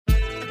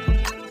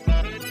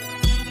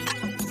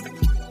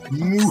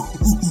Last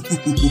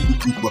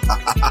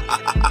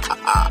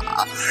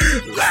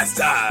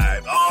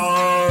time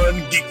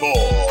on Geek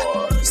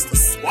Force, the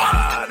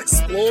squad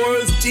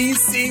explores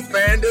DC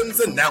fandom's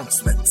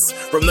announcements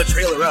from the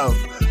trailer of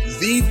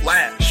The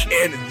Flash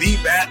and The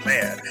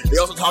Batman. They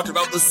also talked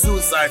about the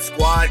Suicide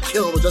Squad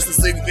Kill the Justice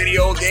League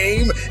video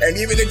game and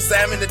even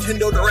examined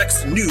Nintendo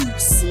Direct's new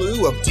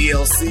slew of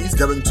DLCs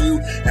coming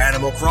to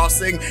Animal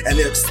Crossing and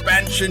the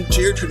expansion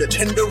tier to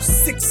Nintendo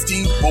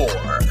 64.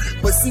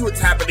 But see what's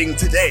happening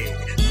today,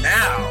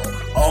 now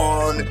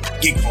on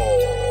Geek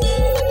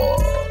Force.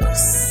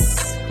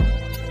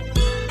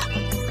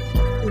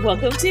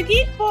 Welcome to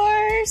Geek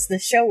Force, the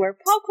show where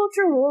pop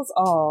culture rules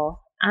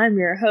all. I'm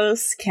your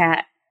host,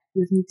 Kat.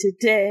 With me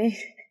today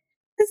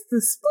is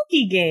the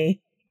spooky gang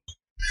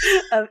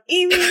of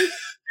Amy,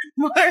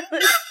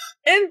 Marlon,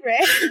 and Ray.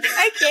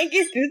 I can't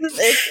get through this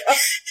intro.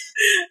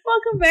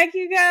 Welcome back,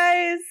 you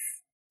guys,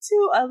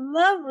 to a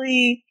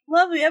lovely,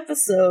 lovely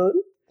episode.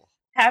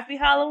 Happy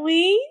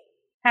Halloween.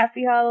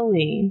 Happy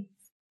Halloween.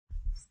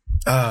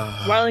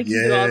 Marlon can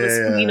do all the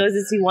spooky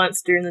noises he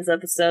wants during this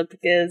episode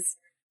because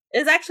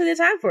it's actually the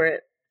time for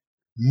it.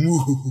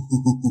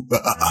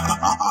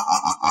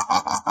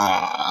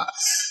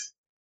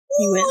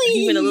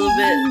 He went a little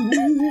bit.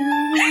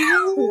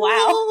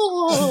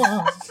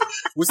 Wow.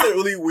 Was that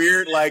really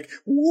weird? Like,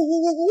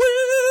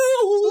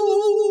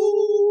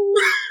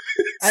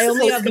 I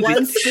only have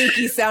one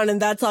spooky sound,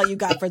 and that's all you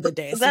got for the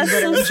day. So that's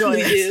you better so enjoy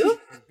it.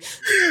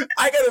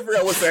 I gotta figure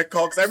out what's that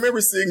called, because I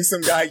remember seeing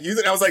some guy use it,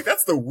 and I was like,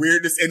 that's the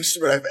weirdest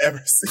instrument I've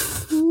ever seen.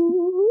 The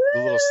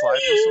little slide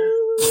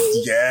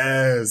whistle?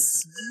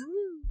 Yes.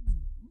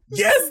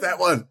 Yes, that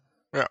one.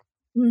 Yeah.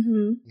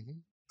 Mm-hmm.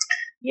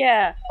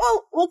 Yeah.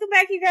 Well, welcome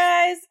back, you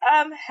guys.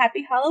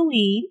 Happy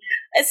Halloween.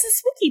 It's a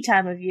spooky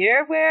time of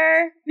year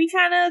where we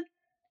kind of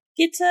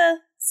get to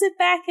sit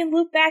back and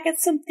look back at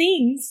some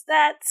things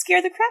that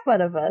scare the crap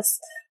out of us.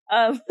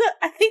 I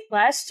think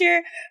last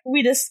year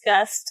we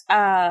discussed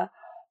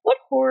what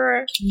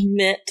horror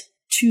meant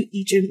to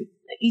each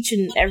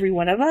and every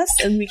one of us,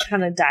 and we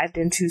kind of dived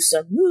into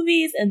some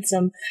movies and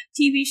some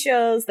TV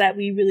shows that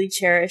we really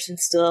cherish and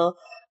still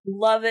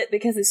love it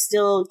because it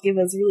still gives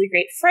us really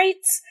great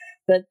frights.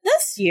 But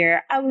this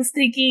year, I was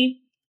thinking,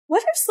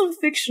 what are some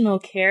fictional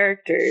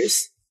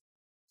characters?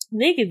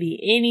 They could be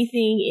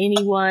anything,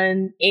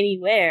 anyone,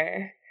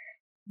 anywhere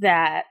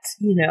that,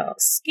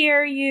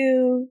 scare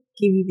you,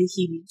 give you the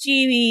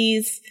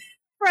heebie-jeebies,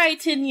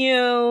 frighten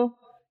you.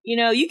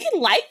 You can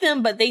like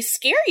them, but they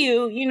scare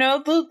you.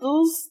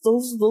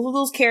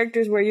 Those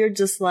characters where you're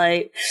just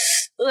like,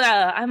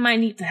 I might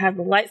need to have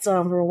the lights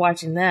on for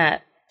watching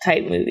that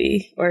type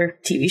movie or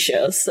TV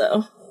show.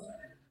 So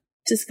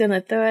just gonna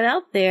throw it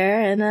out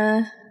there and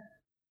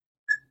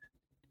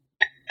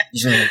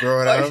you gonna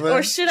throw it out there?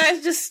 Or should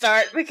I just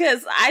start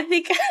because I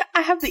think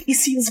I have the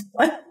easiest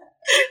one.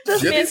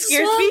 This man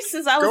scares me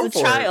since I was a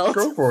child.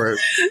 Go for it.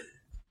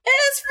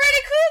 It's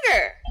Freddy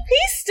Krueger. He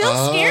still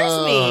scares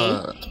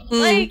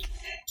me.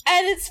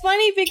 And it's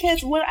funny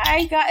because when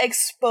I got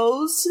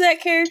exposed to that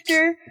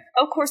character,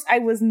 of course, I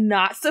was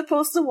not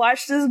supposed to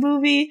watch this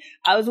movie.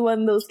 I was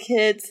one of those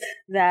kids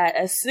that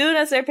as soon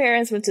as their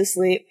parents went to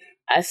sleep,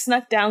 I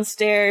snuck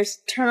downstairs,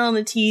 turned on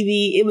the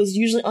TV. It was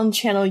usually on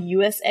channel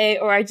USA,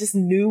 or I just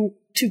knew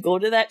to go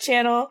to that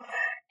channel.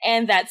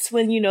 And that's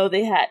when,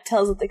 they had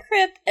Tales of the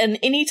Crypt and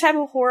any type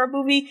of horror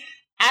movie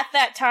at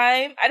that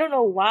time. I don't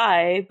know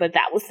why, but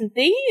that was the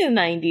thing in the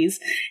 90s.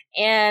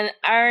 And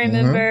I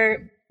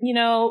remember,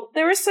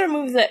 there were some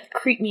movies that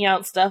creeped me out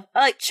and stuff.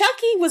 Like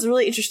Chucky was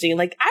really interesting.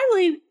 Like I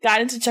really got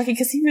into Chucky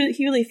because he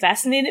really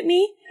fascinated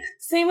me.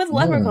 Same with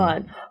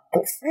Leprechaun.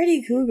 But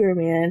Freddy Krueger,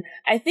 man,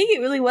 I think it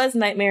really was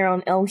Nightmare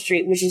on Elm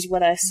Street, which is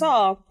what I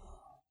saw.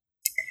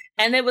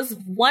 And it was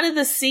one of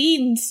the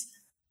scenes,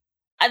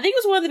 I think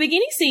it was one of the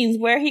beginning scenes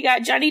where he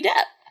got Johnny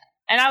Depp.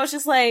 And I was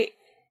just like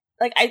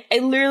I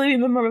literally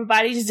remember my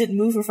body just didn't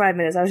move for 5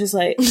 minutes. I was just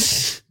like,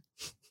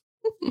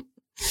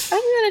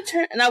 I'm gonna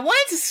turn, and I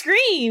wanted to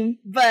scream,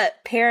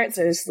 but parents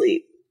are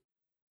asleep.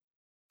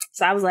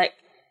 So I was like,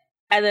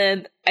 and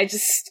then I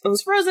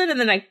was frozen, and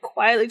then I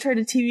quietly turned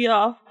the TV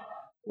off,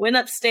 went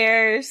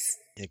upstairs.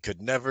 You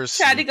could never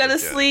tried to go to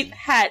sleep,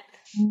 had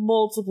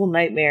multiple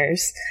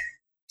nightmares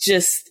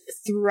just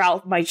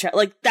throughout my childhood.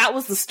 Like, that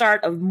was the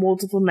start of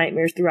multiple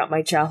nightmares throughout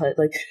my childhood.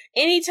 Like,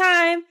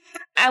 anytime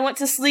I went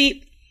to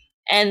sleep,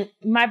 and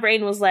my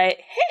brain was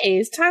like, hey,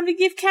 it's time to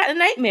give Kat a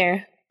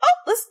nightmare.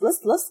 Oh,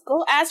 let's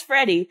go ask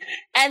Freddy.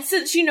 And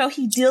since,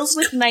 he deals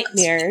with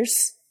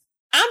nightmares,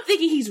 I'm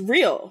thinking he's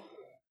real.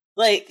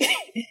 Like,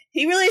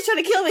 he really is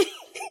trying to kill me.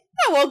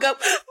 I woke up,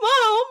 Mom,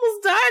 I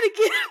almost died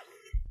again.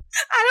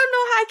 I don't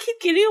know how I keep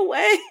getting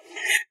away.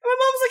 And my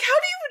mom's like, how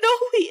do you know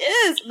who he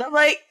is? And I'm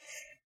like,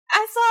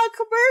 I saw a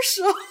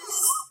commercial.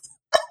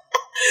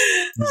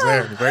 He's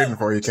there, waiting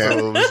for you, Kat.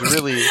 So it was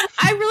really,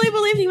 I really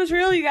believed he was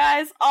real, you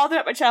guys, all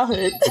throughout my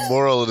childhood. the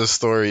moral of the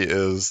story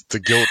is the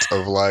guilt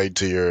of lying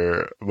to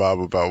your mom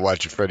about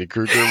watching Freddy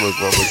Krueger was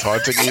what was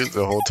haunting you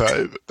the whole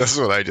time. That's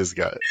what I just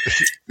got.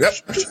 Yep.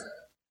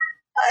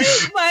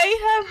 I might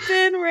have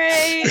been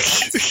right,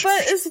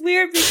 but it's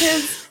weird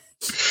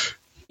because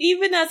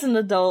even as an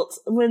adult,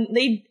 when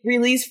they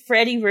released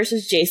Freddy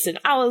versus Jason,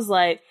 I was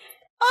like,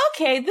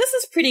 okay, this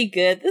is pretty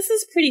good. This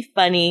is pretty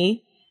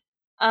funny.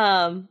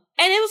 And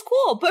it was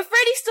cool, but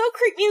Freddy still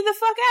creeped me the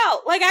fuck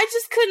out. Like, I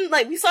just couldn't,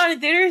 like, we saw it in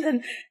theaters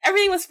and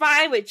everything was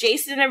fine with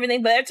Jason and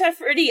everything, but every time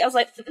Freddy, I was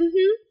like,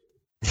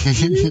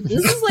 This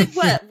is like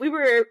what? We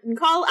were in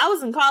college, I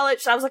was in college,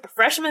 so I was like a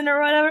freshman or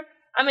whatever.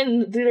 I'm in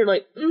the theater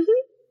like,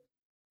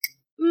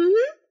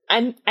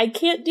 I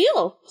can't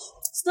deal.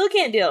 Still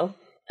can't deal.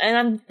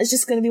 And it's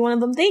just gonna be one of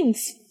them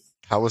things.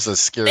 How was that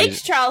scary?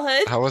 Thanks,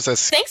 childhood. How was that?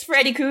 Thanks,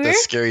 Freddy Krueger. The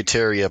Scary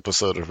Terry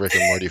episode of Rick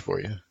and Morty for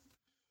you?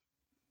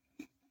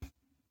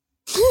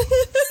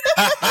 It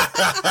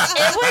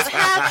was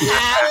half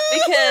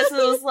because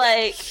it was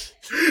like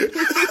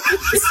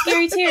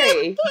Scary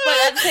Terry, but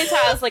at the same time,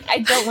 I was like, I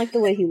don't like the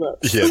way he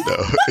looks. Yeah, no.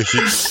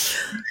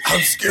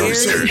 I'm Scary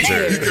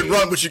Terry. You can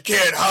run, but you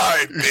can't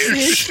hide,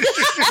 bitch.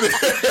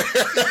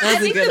 I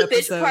think the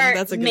bitch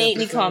part made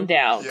me calm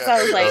down. Yeah, so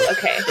I was like,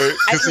 okay,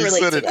 I can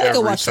relate to that.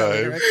 Go watch that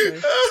later,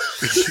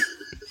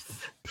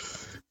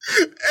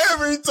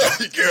 Every time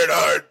you can't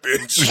hide,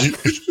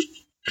 bitch.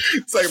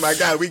 It's like, my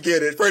God, we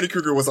get it. Freddy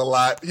Krueger was a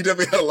lot. He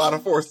definitely had a lot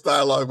of forced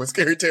dialogue, but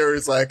Scary Terry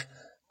is like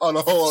on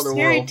a whole other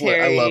world.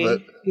 Terry, I love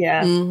it.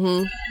 Yeah.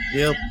 Mm-hmm.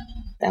 Yep.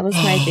 That was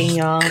my thing,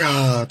 y'all.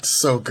 God,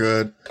 so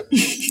good.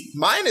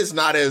 Mine is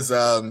not as,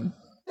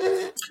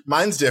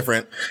 mine's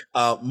different.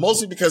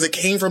 Mostly because it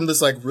came from this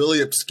like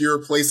really obscure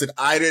place that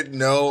I didn't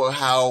know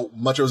how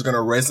much it was going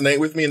to resonate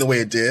with me in the way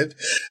it did.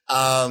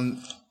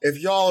 If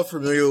y'all are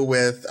familiar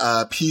with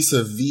a piece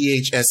of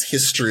VHS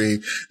history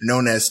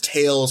known as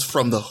Tales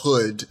from the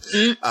Hood,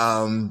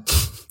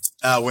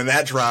 when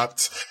that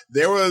dropped,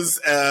 there was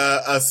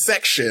a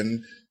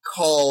section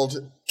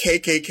called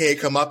KKK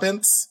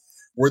Comeuppance,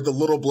 where the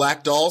little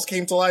black dolls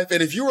came to life.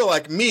 And if you were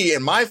like me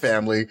and my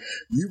family,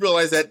 you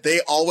realize that they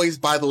always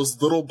buy those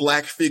little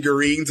black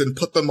figurines and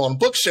put them on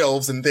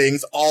bookshelves and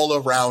things all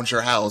around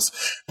your house.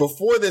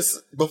 Before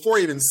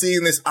even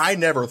seeing this, I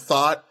never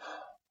thought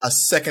a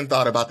second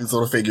thought about these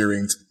little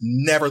figurines.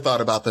 Never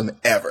thought about them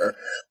ever.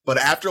 But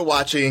after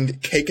watching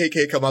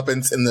KKK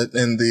Comeuppance in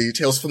the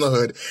Tales from the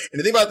Hood, and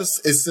the thing about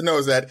this is to know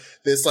is that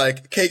this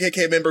like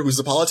KKK member who's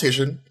a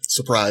politician,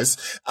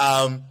 surprise,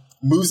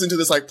 moves into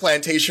this like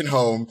plantation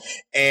home,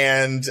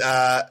 and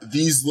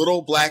these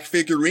little black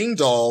figurine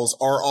dolls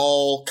are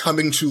all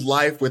coming to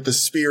life with the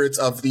spirits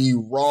of the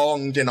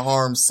wronged and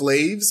harmed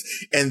slaves,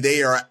 and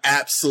they are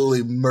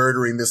absolutely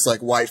murdering this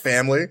like white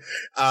family.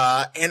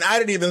 And I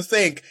didn't even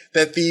think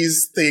that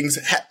these things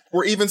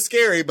were even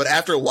scary, but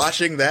after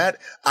watching that,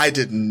 I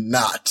did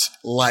not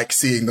like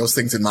seeing those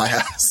things in my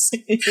house.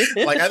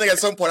 Like, I think at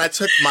some point I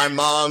took my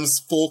mom's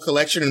full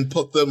collection and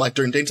put them, like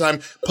during daytime,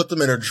 put them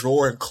in a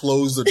drawer and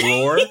closed the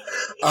drawer.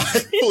 I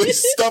fully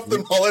stuffed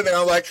them all in there.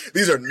 I'm like,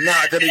 these are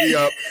not going to be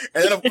up.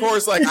 And then, of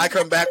course, like, I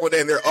come back one day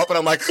and they're up, and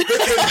I'm like,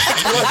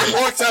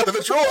 walks out of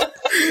the drawer.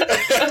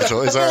 The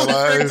toys are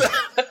alive.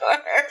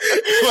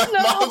 My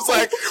mom's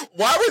like,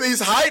 why were these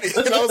hiding?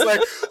 And I was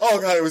like,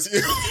 oh God, it was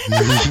you.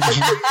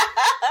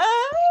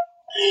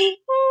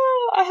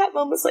 I had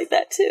moments like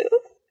that too.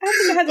 I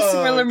think I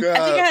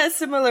had a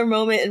similar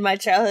moment in my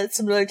childhood,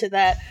 similar to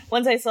that.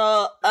 Once I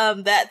saw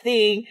that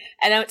thing,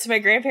 and I went to my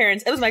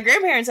grandparents. It was my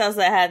grandparents' house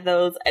that had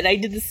those, and I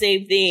did the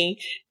same thing.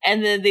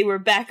 And then they were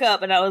back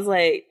up, and I was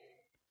like,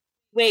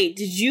 "Wait,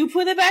 did you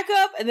put it back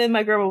up?" And then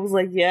my grandma was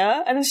like,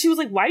 "Yeah." And then she was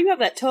like, "Why do you have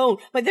that tone?"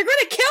 I'm like, they're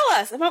gonna kill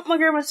us. And my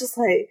grandma's just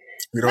like,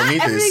 "We don't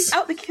need everything's this.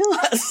 Out to kill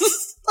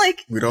us."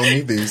 Like, we don't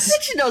need these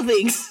fictional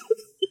things.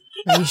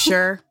 Are you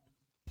sure?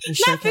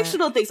 Not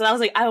fictional things. And I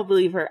was like, I don't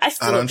believe her. I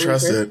don't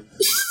trust it.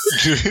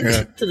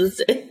 Yeah. To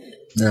this day.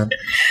 Yeah.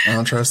 I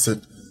don't trust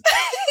it.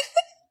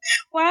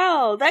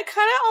 Wow. That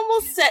kind of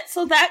almost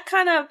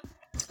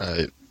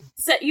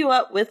set you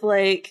up with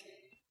like,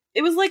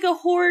 it was like a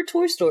horror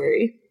Toy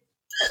Story.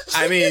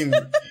 I mean,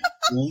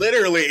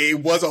 literally,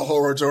 it was a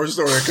horror Toy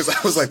Story, because I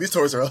was like, these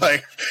toys are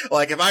like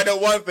if I know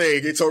one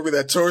thing, it told me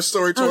that Toy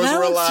Story toys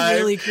were alive.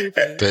 Really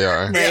creepy. They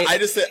are. Yeah, right. I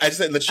just said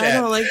in the chat.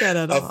 I don't like that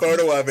at all. A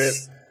photo of it.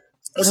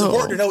 It's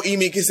important to know,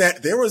 Emi, is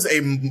that there was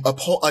a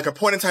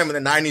point in time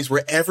in the 90s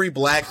where every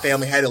black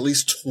family had at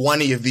least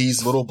 20 of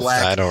these little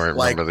black, I don't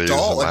remember these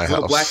doll, in my little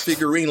house. black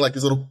figurine, like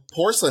these little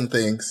porcelain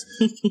things.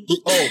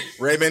 Oh,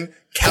 Raymond,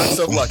 count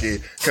yourself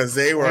lucky, because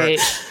they were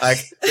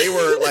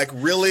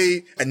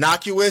really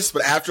innocuous,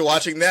 but after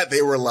watching that,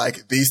 they were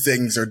like, these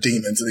things are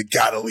demons, and they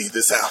gotta leave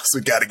this house.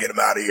 We gotta get them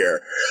out of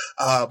here.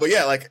 But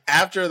yeah, like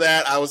after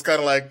that, I was kind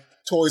of like,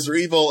 toys are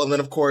evil, and then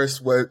of course,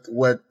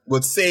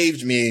 what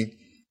saved me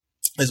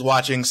is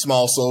watching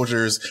Small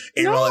Soldiers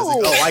and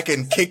realizing, I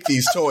can kick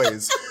these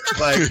toys.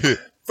 Like,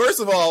 first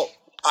of all,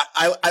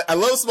 I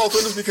love Small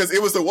Soldiers because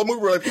it was the one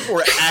movie where like, people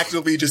were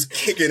actively just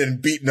kicking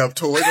and beating up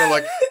toys. They're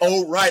like,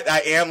 oh right,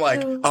 I am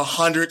like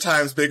 100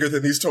 times bigger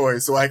than these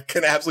toys, so I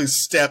can absolutely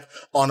step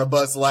on a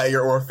Buzz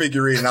Lightyear or a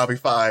figurine and I'll be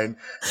fine.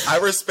 I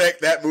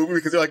respect that movie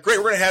because they're like, great,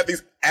 we're gonna have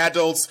these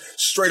adults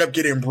straight up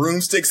getting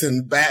broomsticks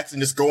and bats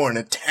and just going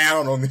to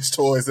town on these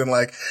toys. And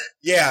like,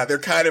 yeah, they're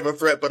kind of a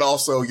threat, but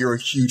also you're a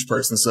huge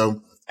person.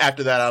 So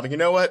after that, I'm like, you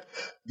know what?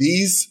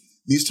 These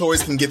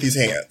toys can get these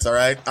hands. All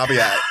right. I'll be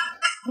out.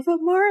 But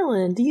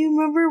Marlon, do you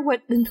remember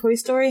what in Toy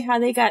Story, how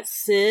they got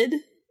Sid?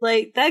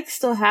 Like, that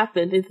still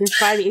happened if you're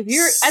fighting. If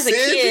you're, as a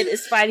kid,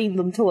 is fighting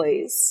them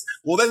toys.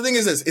 Well, the thing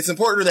is this. It's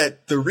important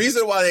that the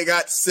reason why they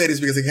got Sid is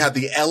because they had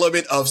the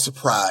element of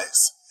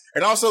surprise.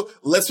 And also,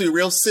 let's be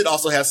real, Sid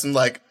also has some,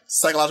 like,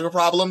 psychological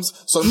problems.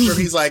 So I'm sure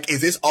he's like, is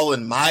this all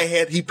in my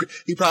head? He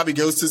probably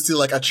goes to see,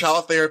 like, a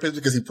child therapist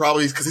because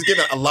he's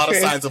given a lot of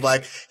signs of,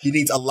 like, he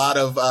needs a lot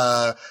of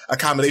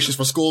accommodations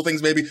for school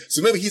things, maybe.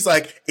 So maybe he's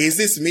like, is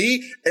this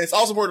me? And it's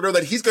also important to know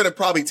that he's going to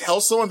probably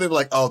tell someone. They'll be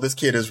like, oh, this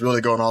kid is really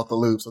going off the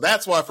loop. So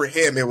that's why for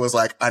him, it was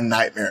like a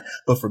nightmare.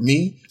 But for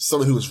me,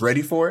 someone who was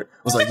ready for it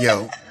was like,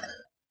 yo,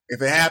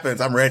 if it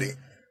happens, I'm ready.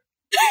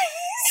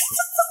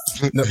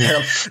 No,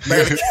 man,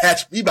 gonna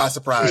catch me by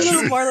surprise.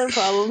 No Marlon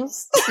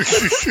problems.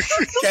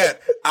 Cat,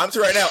 I'm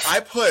to right now. I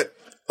put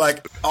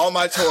like all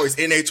my toys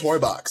in a toy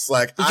box.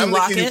 Like I'm the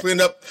kid who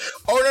cleaned up.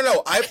 Oh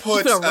no! I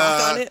put a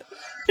rock on it.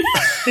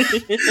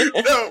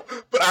 No,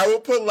 but I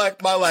will put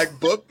like my like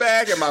book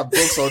bag and my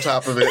books on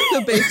top of it.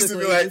 So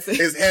basically,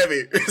 it's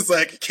heavy. It's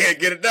like you can't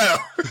get it down.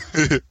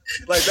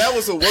 Like that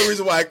was the one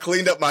reason why I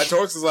cleaned up my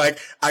toys. Is like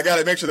I got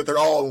to make sure that they're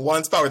all in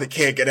one spot where they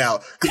can't get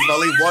out. Because if I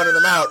leave one of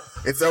them out,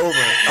 it's over.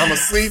 I'm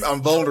asleep.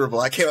 I'm vulnerable.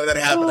 I can't let that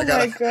happen.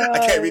 I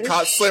can't be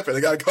caught slipping.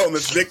 I got to go in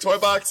this big toy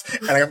box,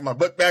 and I got my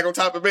book bag on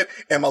top of it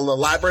and my little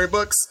library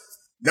books.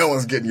 No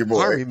one's getting your boy.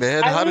 Sorry,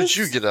 man. How did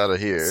you get out of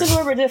here?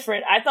 Similar but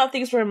different. I thought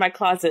things were in my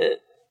closet.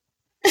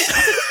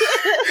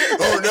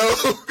 Oh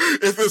no!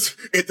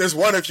 If there's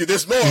one of you,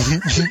 there's more.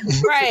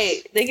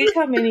 Right? They can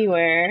come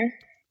anywhere.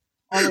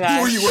 Oh my gosh.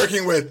 Who are you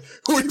working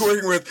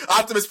with?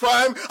 Optimus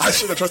Prime? I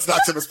should have trusted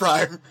Optimus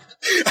Prime.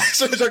 I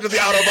should have trusted the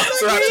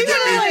Autobots around to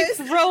get me. Like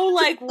throw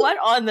like what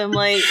on them?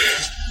 Like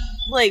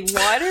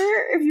water?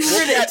 If you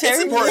were to it's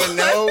important to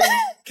know,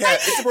 Kat,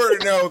 it's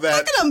important to know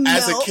that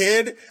as a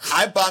kid,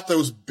 I bought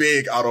those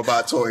big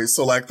Autobot toys.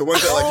 So like the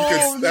ones that like you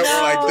could that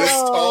were like this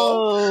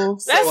tall.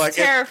 So, that's like,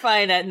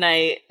 terrifying at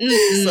night.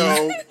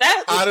 So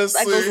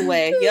honestly, that goes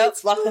away. Yep,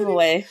 lock them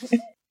away.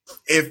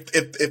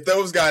 If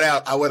those got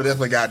out, I would have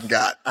definitely gotten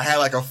got. I had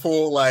like a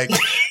full I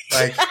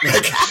had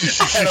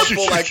a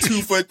full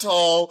 2 foot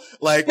tall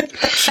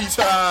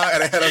cheetah,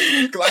 and I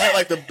had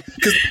like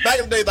because back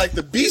in the day like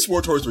the Beast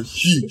War toys were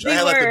huge. I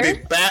had like the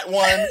big bat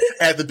one,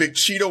 I had the big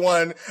cheetah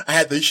one, I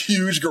had the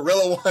huge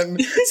gorilla one.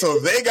 So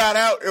if they got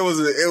out, it was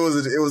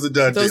a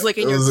done deal. Those like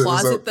in your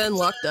closet then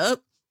locked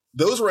up.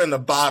 Those were in the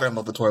bottom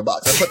of the toy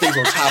box. I put things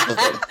on top of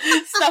them.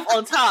 Stuff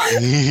on top.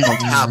 On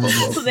top of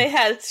them. So they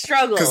had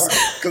struggle.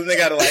 Because they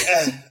gotta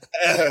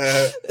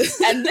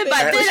and then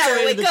by then I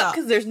would wake up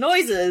because there's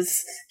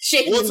noises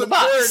shaking in the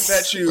box.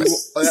 It's important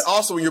that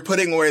also when you're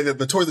putting away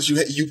the toys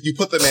that you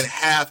put them in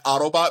half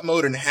Autobot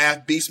mode and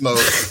half Beast mode.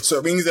 So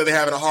it means that they're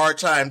having a hard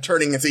time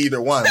turning into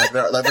either one. Like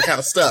they're kind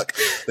of stuck.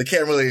 They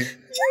can't really do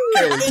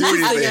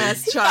anything.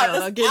 Ass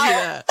child, I'll give you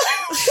that.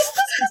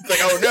 It's like,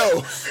 oh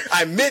no,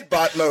 I'm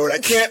mid-bot mode. I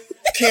can't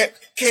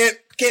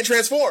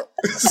transform.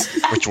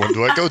 Which one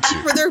do I go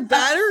to? Were there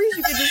batteries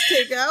you could just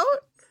take out?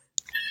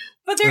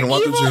 But they're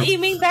evil. You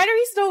mean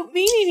batteries don't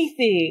mean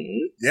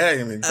anything? Yeah,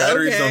 I mean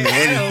batteries don't mean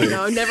anything. I don't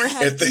know. Never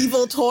had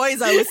evil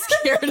toys I was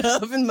scared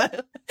of in my.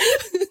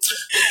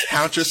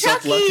 Count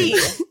yourself Chucky. lucky.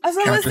 That's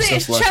what I'm saying.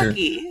 It's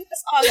Chucky.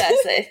 That's all I gotta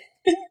say.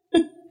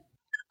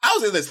 I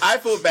will say this. I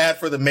feel bad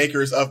for the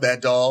makers of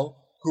that doll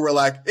who were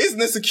like, isn't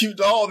this a cute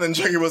doll? And then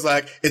Chucky was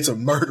like, it's a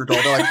murder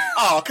doll. They're like,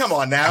 oh, come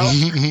on now.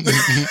 Come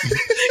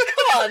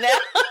on now.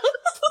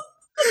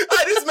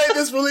 I just made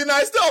this really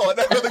nice doll. And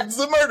now it's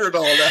a murder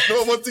doll. Now no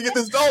one wants to get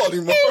this doll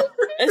anymore.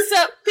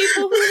 Except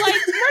people who like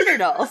murder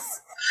dolls.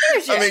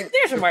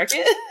 There's a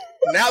market.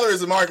 Now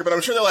there's a market, but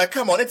I'm sure they're like,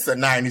 come on, it's the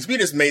 90s. We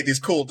just made these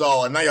cool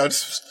doll, and now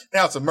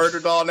it's a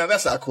murder doll. Now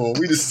that's not cool.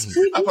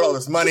 I put all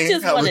this money. We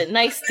just wanted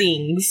nice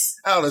things.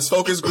 I don't know,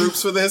 focus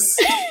groups for this.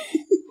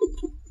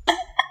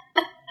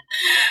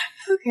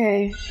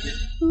 Okay.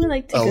 Who would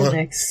like to go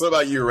next? What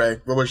about you, Ray?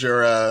 What was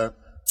your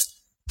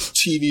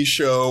TV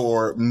show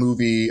or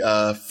movie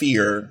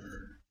fear?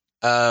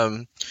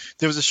 There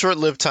was a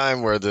short-lived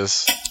time where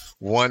this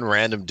one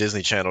random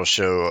Disney Channel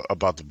show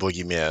about the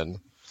boogeyman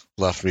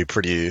left me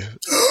pretty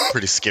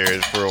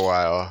scared for a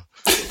while.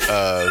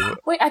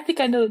 Wait, I think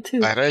I know it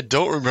too. And I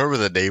don't remember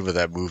the name of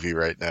that movie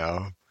right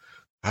now.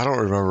 I don't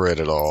remember it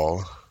at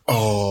all.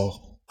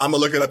 Oh, I'm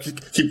gonna look it up.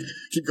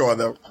 Keep going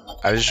though.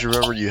 I just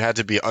remember you had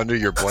to be under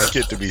your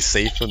blanket to be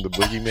safe from the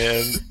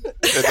boogeyman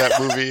in that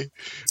movie,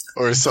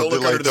 or something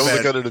like "Don't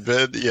look under the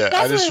bed." Yeah,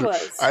 I just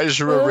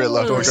remember it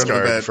left me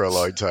scarred for a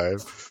long time.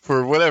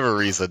 For whatever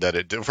reason that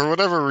it did. For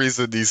whatever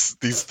reason, these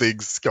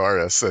things scar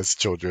us as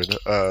children.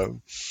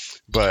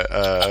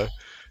 But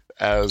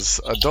as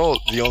adult,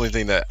 the only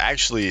thing that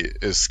actually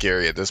is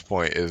scary at this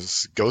point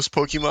is ghost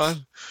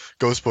Pokemon.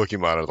 Ghost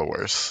Pokemon are the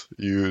worst.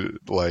 You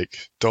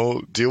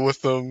don't deal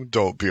with them,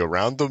 don't be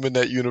around them in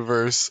that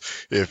universe.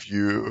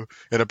 And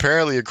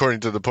apparently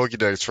according to the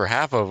Pokédex for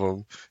half of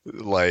them,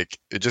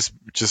 it just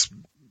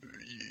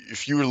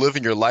if you were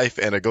living your life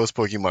and a ghost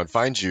Pokemon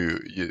finds you,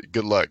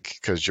 good luck,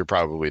 because you're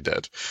probably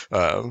dead.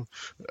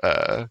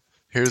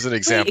 Here's an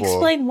example. Wait,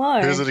 explain more.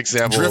 Here's an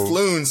example.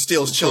 Drifloon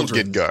steals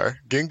children.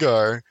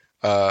 Gengar.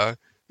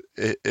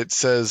 It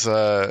says,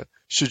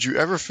 should you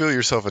ever feel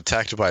yourself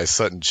attacked by a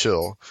sudden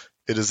chill,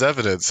 it is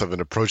evidence of an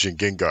approaching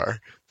Gengar.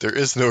 There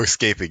is no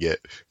escaping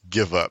it.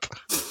 Give up.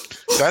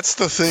 That's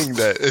the thing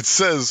that it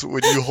says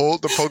when you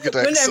hold the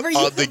Pokedex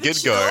on the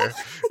Gengar,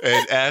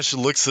 and Ash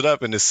looks it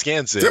up and it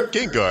scans it.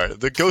 Gengar,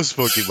 the ghost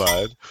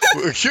Pokemon.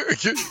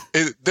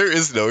 There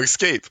is no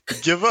escape.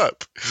 Give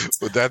up.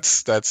 But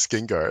that's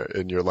Gengar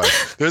in your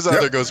life. There's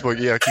other ghost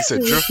Pokemon. Yeah, like he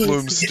said,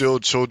 Drifloon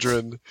steals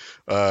children.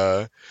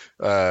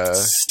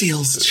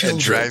 Steals children. And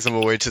drags them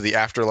away to the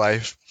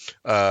afterlife.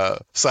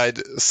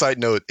 Side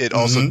note, it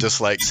also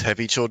dislikes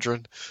heavy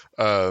children.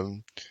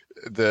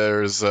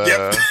 There's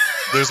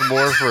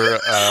more for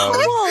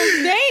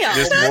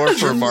there's more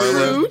for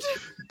Marlin.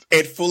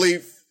 It fully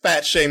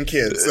fat shame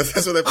kids.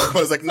 That's what that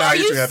was like. Nah,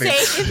 you're too heavy.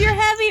 Safe if you're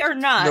heavy or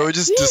not? No, it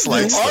just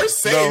dislikes. You are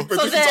safe, but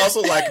this is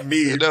also like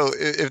me. No,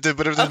 if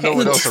there's no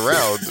one else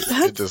around,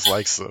 it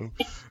dislikes them.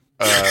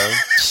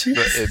 But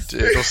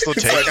it'll still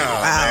take. Like, man,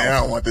 I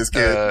don't want this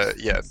kid. And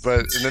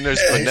then there's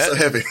Banette, so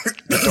heavy.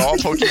 the doll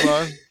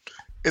Pokemon.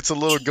 It's a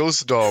little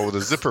ghost doll with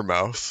a zipper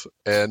mouth,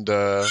 and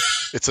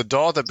it's a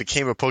doll that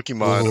became a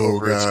Pokemon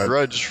over its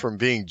grudge from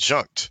being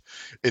junked.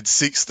 It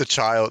seeks the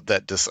child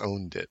that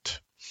disowned it.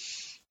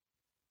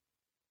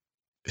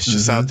 It's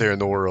just out there in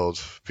the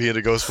world, being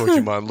a ghost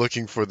Pokemon,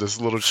 looking for this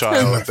little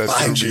child that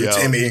threw me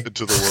out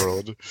into the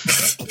world.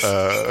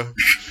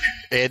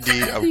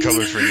 Andy, I'm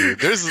coming for you.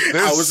 There's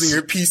I was in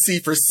your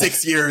PC for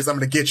 6 years. I'm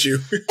gonna get you.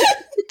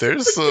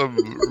 There's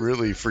some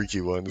really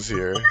freaky ones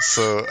here,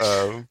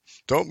 so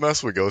don't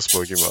mess with ghost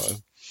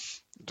Pokemon.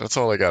 That's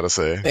all I gotta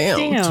say.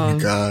 Damn.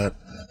 God.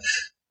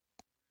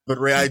 But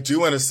Ray, I do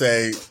want to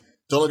say,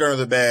 don't look under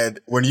the bed.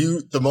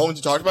 The moment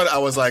you talked about it, I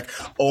was like,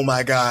 oh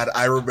my God,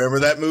 I remember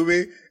that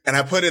movie. And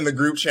I put in the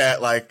group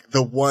chat,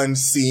 the one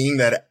scene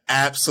that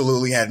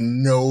absolutely had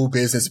no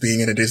business being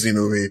in a Disney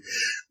movie,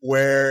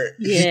 where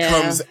he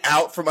comes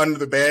out from under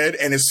the bed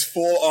and is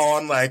full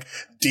on,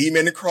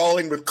 demon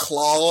crawling with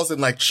claws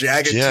and,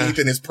 jagged teeth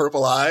in his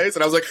purple eyes.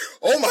 And I was like,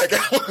 oh my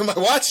God, what am I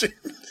watching?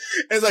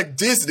 And it's like,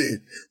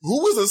 Disney,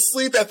 who was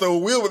asleep at the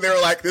wheel when they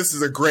were like, this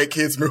is a great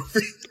kids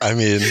movie? I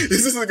mean,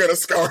 this isn't going to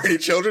scar any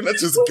children.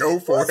 Let's just go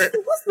for it.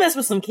 Let's mess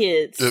with some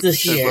kids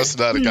this year. It must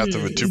not have got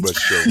them in too much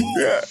trouble.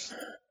 Yeah.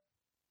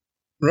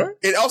 Right.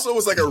 It also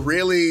was a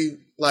really,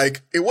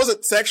 it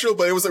wasn't sexual,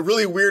 but it was a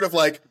really weird of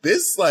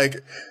this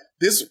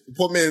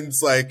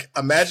woman's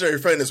imaginary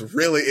friend is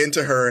really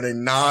into her in a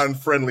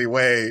non-friendly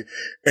way.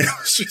 And it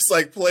was just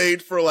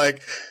played for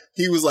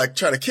he was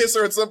trying to kiss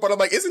her at some point. I'm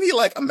like, isn't he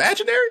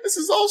imaginary? This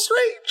is all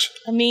strange.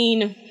 I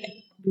mean,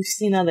 we've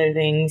seen other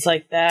things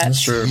like that.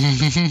 That's true.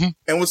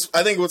 And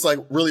I think what's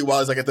really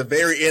wild is at the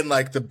very end,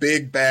 the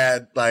big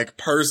bad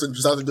person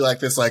just has to be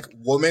this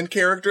woman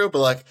character,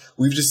 but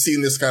we've just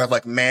seen this kind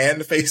of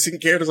man facing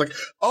characters.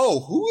 Oh,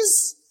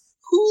 whose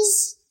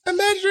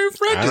imaginary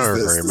friend is this? I don't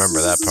even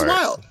remember that part.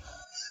 Wild.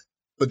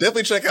 But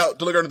definitely check out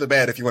Don't Look Under the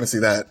Bed if you want to see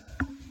that.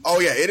 Oh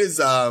yeah, it is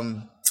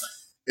a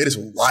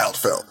wild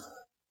film.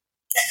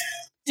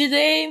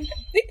 They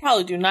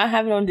probably do not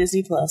have it on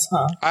Disney Plus,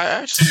 huh? I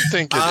actually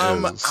think it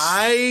is.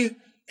 I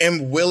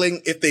am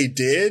willing, if they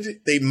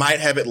did, they might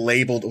have it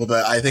labeled with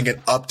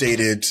an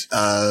updated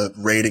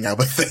rating, I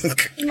would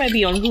think. It might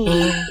be on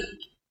Hulu.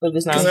 But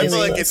it's not on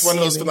Disney. I feel it's one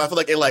of those films, I feel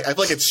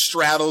like it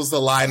straddles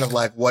the line of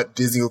what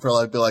Disney would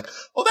probably be like,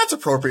 oh, that's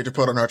appropriate to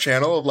put on our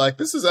channel, of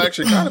this is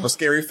actually kind of a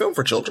scary film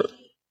for children.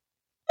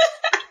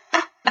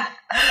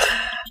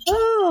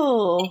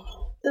 Oh,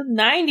 the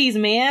 90s,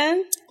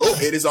 man. Oh,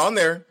 it is on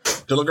there.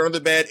 Don't Look Under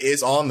the Bed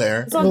is on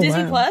there. It's on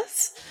Disney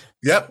Plus?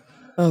 Yep.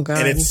 Oh, God.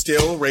 And it's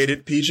still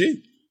rated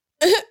PG.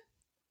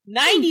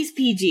 90s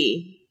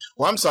PG.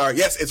 Well, I'm sorry.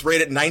 Yes, it's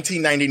rated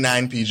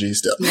 1999 PG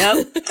still.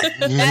 Yep.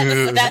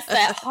 that's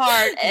that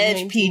hard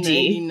edge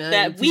PG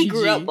that we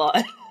grew up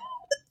on.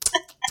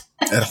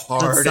 That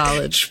hard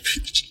edge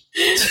PG.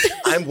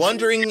 I'm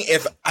wondering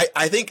if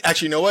I think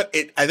actually, you know what?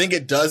 I think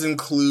it does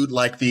include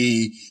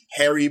the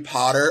Harry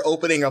Potter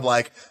opening of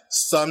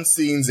some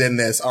scenes in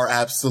this are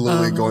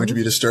absolutely going to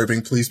be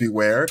disturbing. Please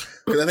beware.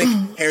 Because I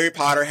think Harry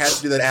Potter had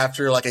to do that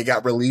after it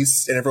got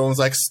released and everyone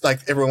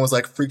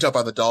was freaked out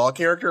by the doll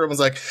character. Everyone was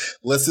like,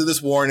 let's do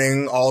this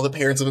warning. All the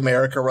parents of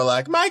America were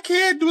like, my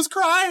kid was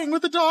crying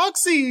with the dog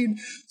scene.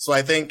 So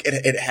I think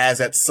it has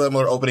that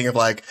similar opening of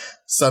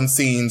some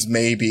scenes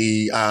may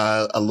be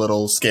a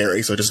little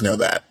scary. So just know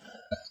that.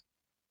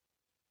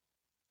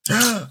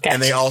 Gotcha.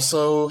 And they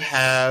also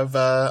have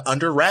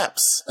Under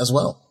Wraps as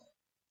well.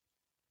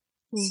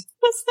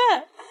 What's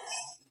that?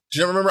 Do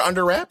you remember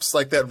Under Wraps?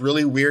 Like that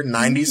really weird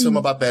 90s film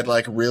about that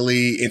like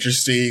really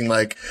interesting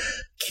like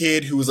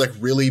kid who was like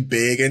really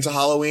big into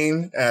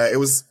Halloween. It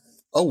was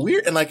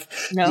weird and like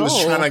he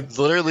was trying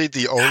to literally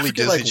the only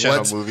Disney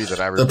Channel movie that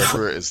I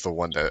remember is the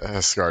one that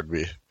has scarred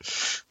me,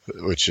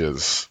 which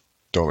is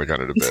Don't Look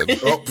Under the Bed.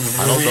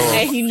 I don't know.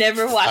 And you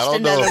never watched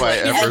another one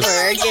ever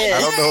again.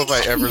 I don't know if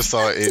I ever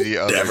saw any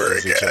other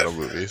Disney Channel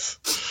movies.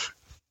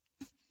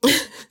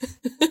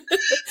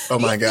 Oh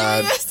my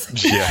God!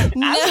 Yeah,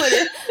 none of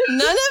them.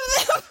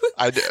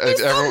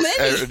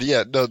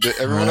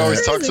 Everyone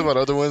always talks about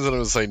other ones, and I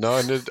was like, no,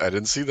 I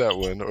didn't see that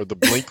one, or the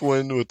Blink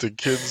one with the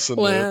kids and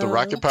the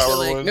Rocket Power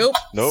one.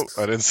 Nope,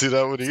 I didn't see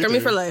that one either. Scare me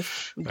for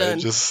life. I'm done.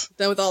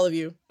 Done with all of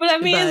you. But I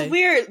mean, It's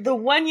weird. The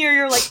one year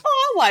you're like,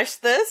 oh, I'll watch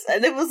this,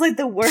 and it was like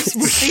the worst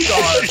movie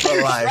scarred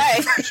for life.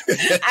 Right?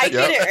 I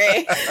get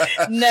it,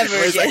 right? Never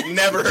again. Like,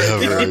 never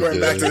again. Going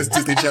back to this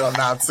Disney Channel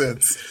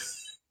nonsense.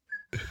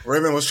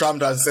 Raymond was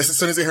traumatized as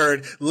soon as he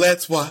heard,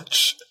 let's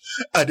watch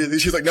a Disney.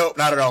 She's like, nope,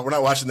 not at all. We're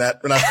not watching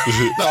that. We're not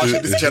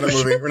watching this channel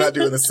movie. We're not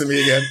doing this to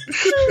me again.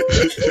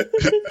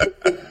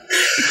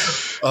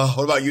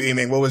 What about you,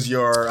 Amy? What was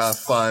your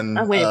fun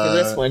I'm waiting for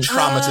this one.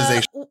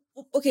 Traumatization?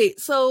 Okay,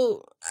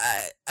 so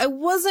I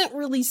wasn't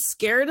really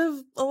scared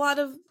of a lot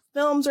of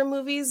films or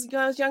movies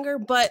when I was younger,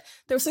 but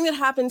there was something that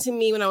happened to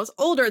me when I was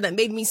older that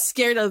made me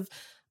scared of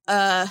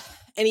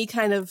any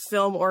kind of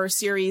film or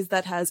series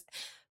that has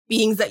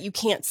beings that you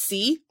can't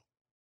see.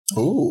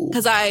 Ooh.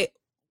 Because I,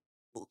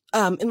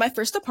 in my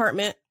first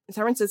apartment in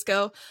San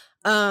Francisco,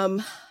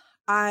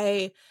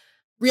 I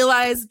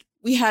realized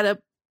we had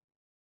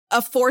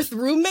a fourth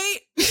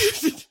roommate.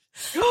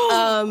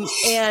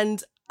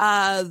 And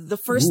the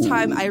first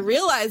time I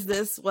realized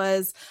this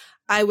was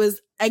I was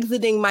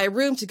exiting my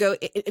room to go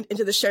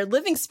into the shared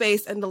living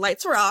space, and the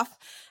lights were off.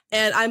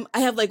 And I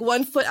have like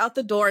 1 foot out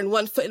the door and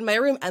 1 foot in my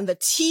room, and the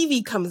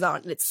TV comes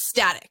on and it's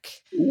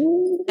static.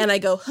 And I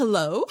go,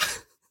 hello?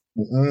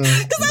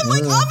 Because I'm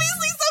like,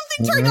 obviously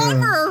something turned on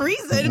for a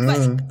reason.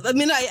 But the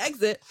minute I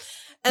exit,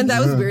 and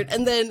that was weird.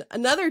 And then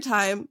another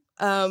time,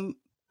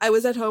 I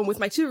was at home with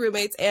my 2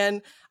 roommates,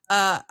 and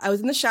I was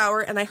in the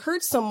shower, and I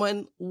heard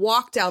someone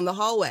walk down the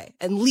hallway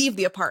and leave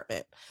the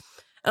apartment.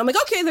 And I'm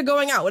like, okay, they're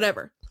going out,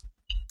 whatever.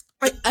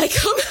 I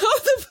come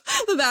out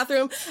of the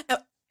bathroom,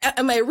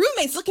 and my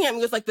roommate's looking at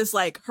me with like this,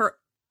 like her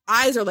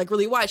eyes are like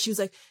really wide. She was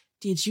like,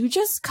 did you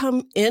just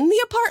come in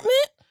the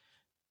apartment?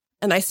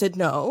 And I said,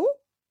 no.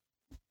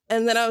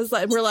 And then I was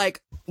like, we're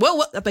like, well,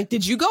 what? I'm like,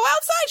 did you go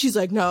outside? She's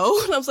like, no.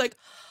 And I was like,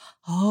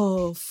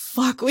 oh,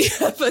 fuck, we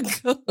have a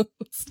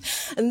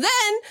ghost. And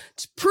then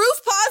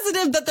proof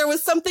positive that there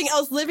was something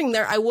else living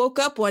there. I woke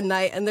up one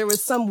night and there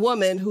was some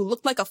woman who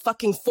looked like a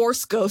fucking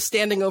Force ghost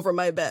standing over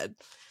my bed.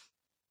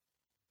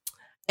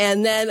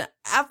 And then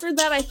after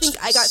that, I think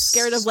I got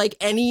scared of like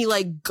any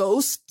like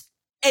ghost,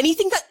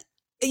 anything that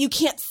you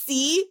can't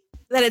see,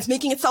 that it's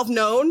making itself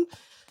known.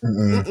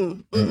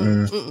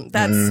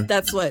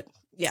 That's what,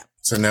 yeah.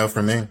 It's a no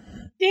for me.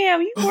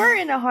 Damn, you were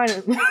in a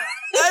haunted.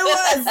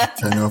 I was.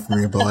 It's a no for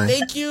me, boy.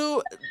 Thank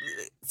you,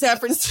 San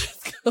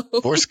Francisco.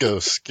 Force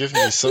ghosts, give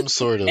me some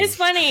sort of. It's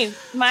funny.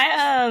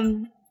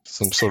 My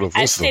some sort of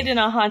wisdom. I stayed in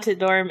a haunted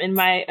dorm in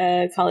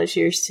my college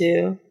years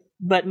too.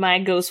 But my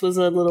ghost was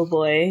a little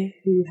boy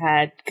who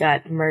had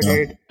got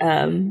murdered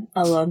a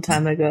long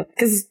time ago.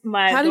 Because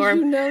my dorm,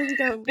 did you know you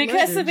got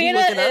because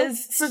murdered?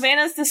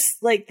 Savannah's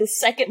the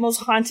second most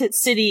haunted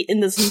city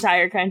in this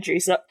entire country.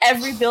 So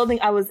every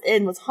building I was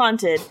in was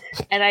haunted,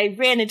 and I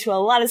ran into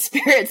a lot of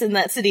spirits in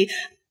that city.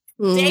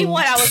 Day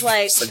one, I was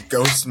like, it's a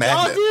ghost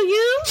magnet. Oh, do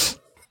you?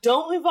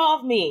 Don't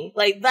involve me.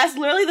 Like, that's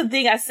literally the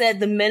thing I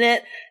said the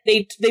minute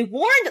they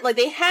warned, like,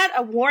 they had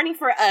a warning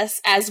for us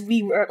as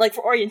we were, like,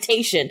 for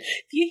orientation.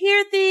 If you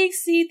hear things,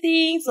 see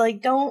things,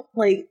 like, don't,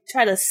 like,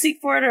 try to seek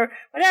for it or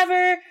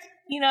whatever,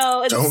 you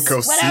know, it's don't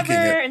go whatever. Seeking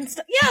it. And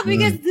yeah,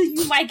 because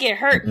you might get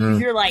hurt if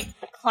you're, like,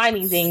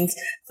 climbing things.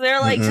 So they're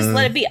like, just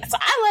let it be. So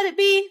I let it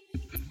be.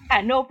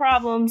 Had no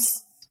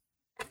problems.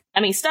 I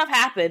mean, stuff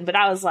happened, but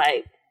I was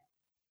like,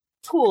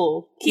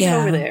 cool, keep it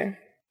over there.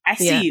 I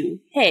see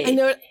you. Hey.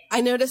 I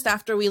noticed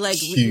after we like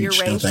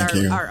rearranged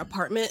our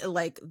apartment,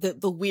 like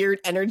the weird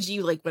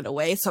energy like went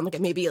away. So I'm like,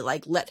 maybe it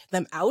like let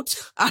them out.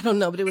 I don't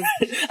know, but it was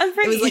it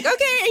was like,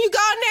 okay, are you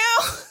gone now?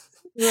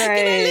 Right.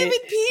 Can I live in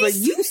peace? But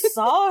you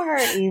saw her,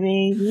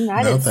 Amy.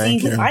 I didn't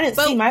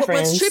see my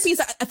friends. What's trippy is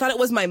I thought it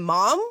was my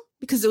mom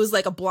because it was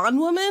like a blonde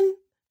woman.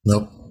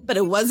 Nope. But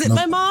it wasn't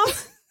my mom.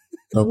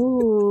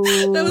 Nope.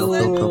 That was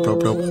like,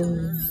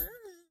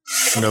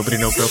 Nobody,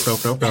 nope.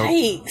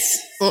 Yikes.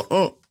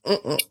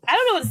 I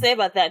don't know what to say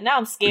about that. Now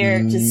I'm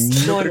scared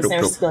just going to San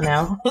Francisco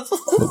now.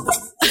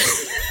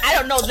 I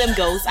don't know them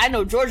ghosts. I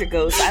know Georgia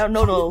ghosts. I don't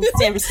know no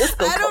San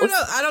Francisco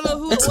ghosts. I don't know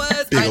who it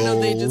was. I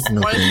know they just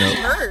wanted to be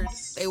heard.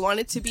 They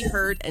wanted to be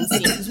heard and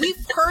seen. Because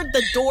we've heard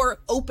the door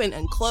open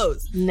and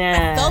close.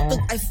 Nah.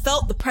 I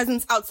felt the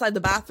presence outside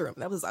the bathroom.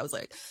 I was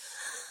like,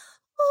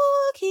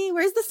 oh, okay,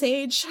 where's the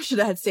sage? I should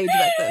have had sage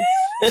back then.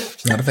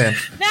 Not a fan.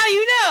 Now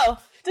you know.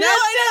 Now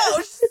I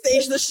know.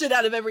 Sage the shit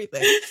out of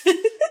everything.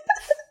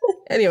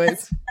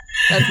 Anyways.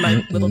 That's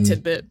my little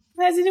tidbit.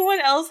 Has anyone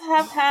else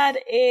have had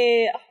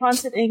a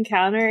haunted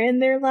encounter in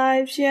their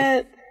lives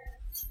yet?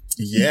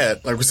 Yeah,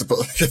 like we're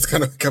supposed. It's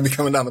gonna be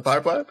coming down the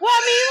pipeline. Well,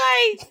 I mean,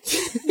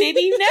 like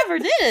maybe you never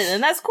did,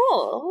 and that's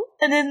cool.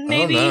 And then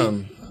maybe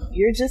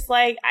you're just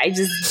like,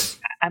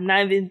 I'm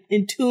not even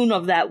in tune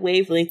of that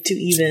wavelength to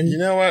even. You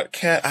know what,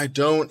 Kat? I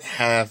don't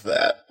have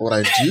that. What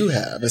I do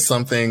have is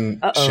something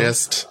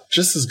just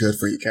as good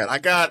for you, Kat. I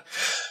got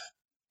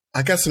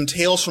some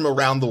tales from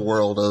around the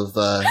world of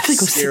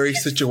scary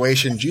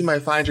situations you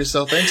might find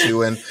yourself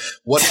into, and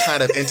what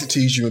kind of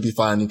entities you would be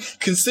finding.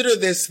 Consider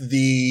this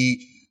the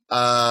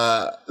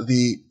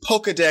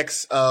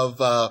Pokedex of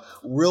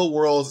real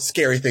world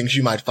scary things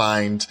you might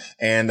find,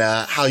 and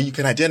how you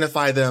can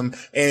identify them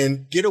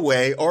and get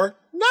away or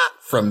not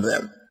from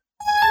them.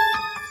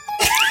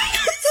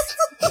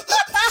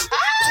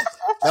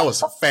 That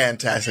was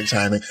fantastic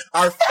timing.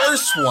 Our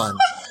first one,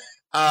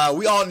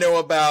 we all know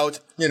about,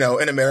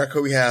 in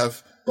America we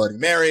have Bloody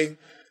Mary,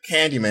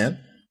 Candyman.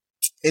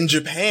 In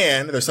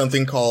Japan, there's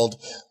something called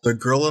the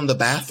girl in the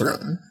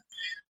bathroom,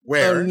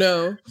 where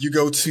you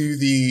go to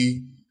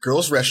the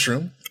girls'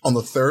 restroom on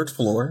the 3rd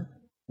floor,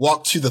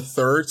 walk to the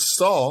 3rd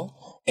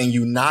stall, and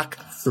you knock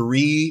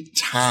 3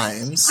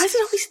 times. Why is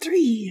it always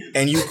 3?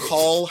 And you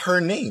call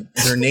her name.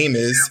 Her name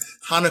is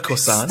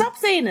Hanako-san. Stop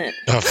saying it.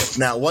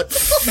 Now what?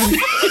 We're not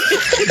in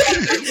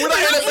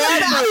the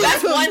bathroom.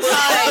 That's one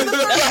time.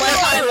 That's one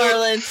time,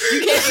 Marlon.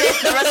 You can't say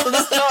the rest of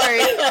the story.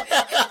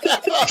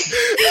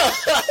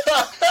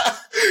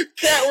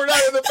 Kat, we're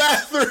not in the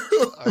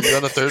bathroom. Are you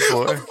on the 3rd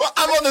floor?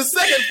 I'm on the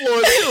 2nd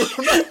floor too.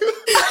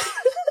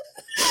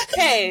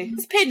 Hey,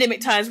 it's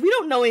pandemic times. We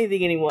don't know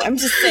anything anymore. I'm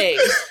just saying.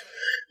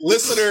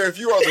 Listener, if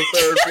you're on the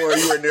 3rd floor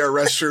and you're in their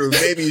restroom,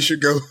 maybe you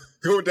should go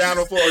down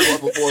a floor or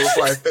up a floor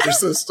before I finish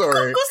this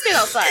story. Go stand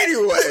outside.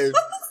 Anyway,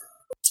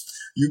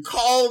 you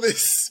call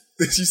this,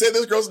 you say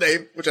this girl's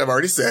name, which I've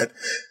already said,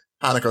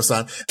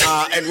 Hanako-san,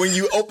 and when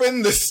you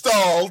open the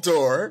stall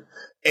door,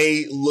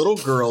 a little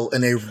girl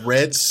in a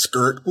red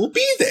skirt will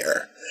be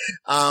there.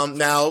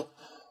 Now,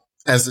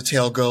 as the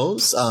tale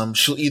goes,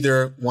 she'll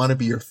either want to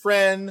be your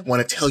friend,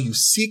 want to tell you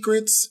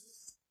secrets,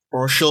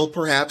 or she'll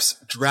perhaps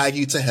drag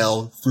you to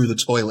hell through the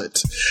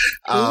toilet.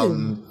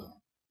 Wow.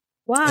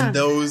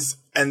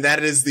 And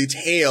that is the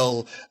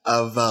tale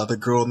of the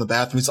girl in the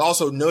bathroom. It's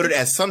also noted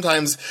as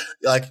sometimes,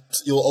 like,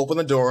 you'll open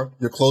the door,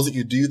 you close it,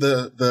 you do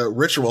the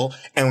ritual,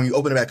 and when you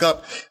open it back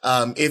up,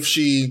 if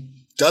she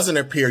doesn't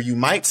appear, you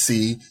might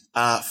see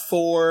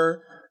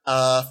 4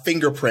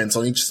 fingerprints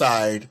on each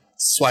side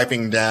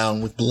swiping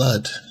down with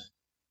blood.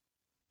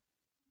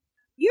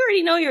 You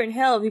already know you're in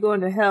hell if you go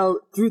into hell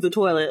through the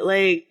toilet.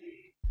 Like,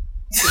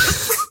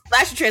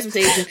 Flash of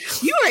Transmutation,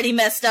 you already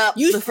messed up.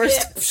 You had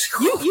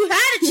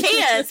a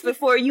chance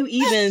before you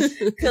even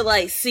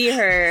could see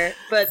her,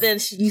 but then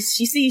she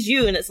sees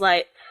you, and it's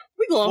like,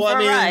 we're going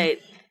for a ride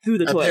through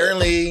the toilet.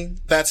 Apparently,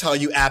 that's how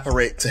you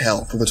apparate to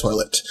hell through the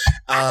toilet.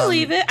 I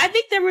believe it. I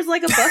think there was a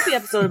Buffy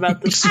episode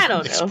about this. I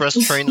don't know.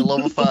 Express train to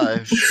level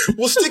 5.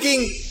 Well,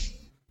 sticking.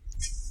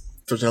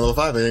 Level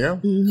 5, there you go.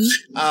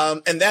 Mm-hmm.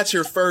 And that's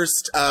your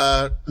first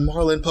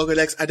Marlon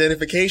Pokedex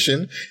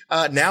identification.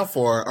 Now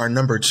for our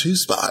number 2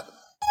 spot.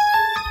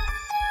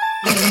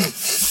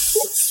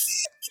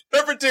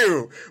 Number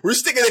 2, we're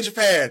sticking in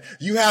Japan.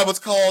 You have what's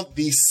called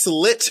the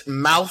Slit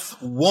Mouth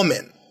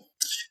Woman.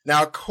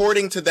 Now,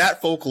 according to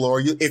that folklore,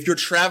 if you're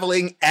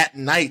traveling at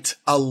night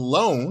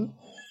alone,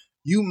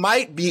 you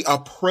might be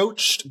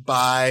approached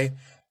by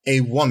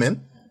a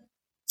woman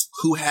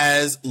who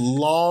has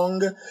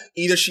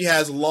either she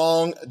has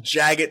long,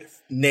 jagged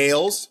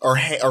nails or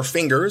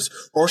fingers,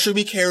 or she'll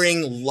be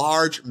carrying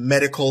large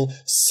medical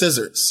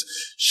scissors.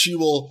 She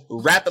will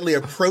rapidly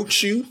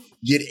approach you,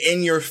 get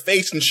in your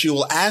face, and she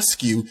will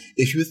ask you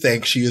if you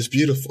think she is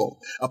beautiful.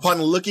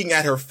 Upon looking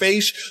at her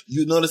face,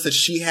 you notice that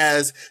she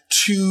has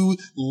 2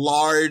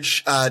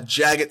 large,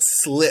 jagged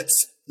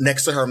slits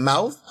next to her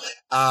mouth,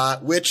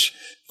 which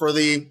for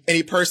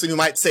any person who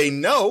might say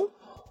no,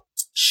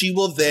 she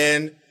will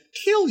then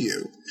kill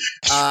you.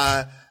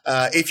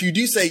 If you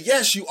do say,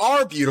 yes, you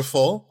are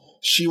beautiful,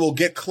 she will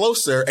get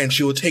closer and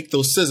she will take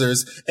those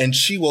scissors and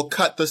she will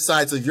cut the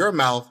sides of your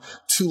mouth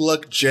to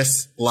look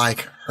just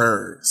like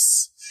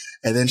hers.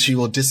 And then she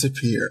will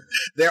disappear.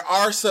 There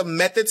are some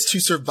methods to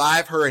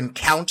survive her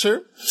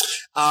encounter.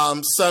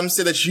 Some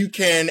say that you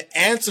can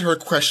answer her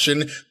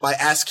question by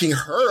asking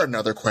her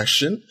another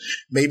question,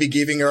 maybe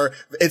giving her,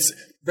 it's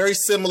very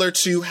similar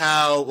to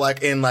how,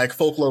 in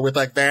folklore with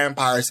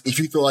vampires, if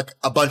you throw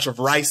a bunch of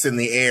rice in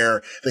the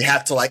air, they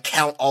have to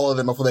count all of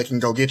them before they can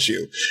go get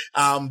you.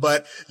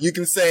 But you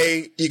can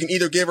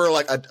either give her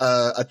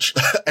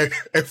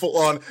a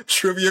full-on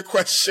trivia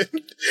question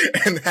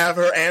and have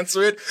her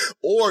answer it,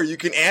 or you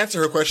can answer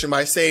her question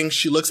by saying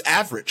she looks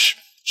average.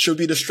 She'll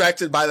be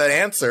distracted by that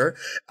answer,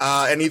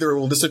 and either it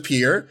will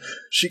disappear.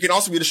 She can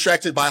also be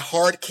distracted by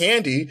hard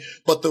candy,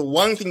 but the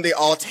one thing they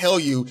all tell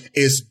you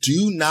is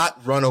do not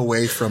run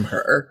away from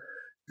her,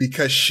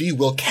 because she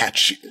will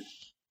catch you.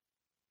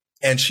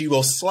 And she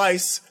will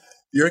slice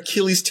your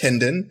Achilles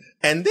tendon,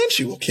 and then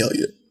she will kill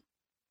you.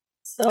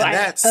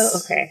 So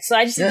okay. So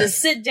I just need to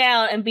sit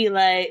down and be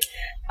like,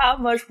 how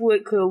much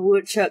wood could a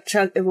woodchuck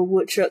chuck if a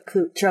woodchuck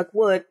could chuck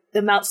wood?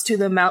 Amounts to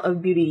the amount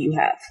of beauty you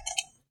have.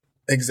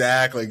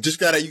 Exactly.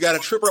 You gotta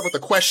trip her up with a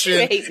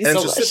question and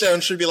just sit there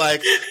and she'll be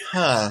like,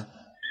 huh.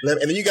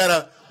 And then you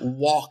gotta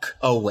walk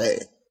away.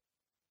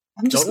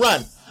 Don't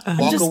run.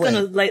 Walk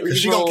away. Because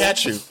she's gonna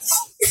catch you.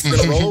 She's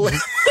gonna roll away.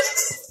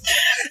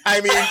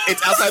 I mean,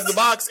 it's outside the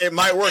box. It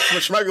might work,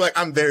 but she might be like,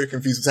 I'm very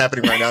confused what's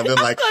happening right now. And then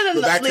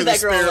go back to the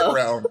spirit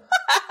realm.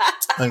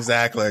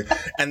 Exactly.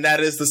 And that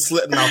is the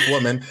slit mouth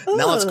woman.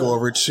 Now let's go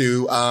over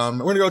to, we're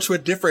going to go to a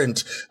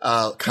different,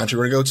 country.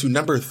 We're going to go to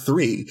number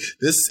 3.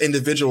 This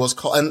individual is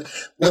called, and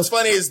what's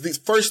funny is the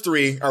first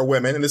 3 are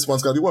women and this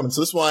one's going to be women.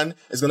 So this one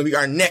is going to be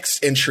our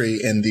next entry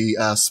in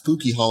the,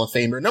 Spooky Hall of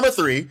Famer. Number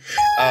 3,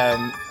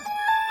 I'm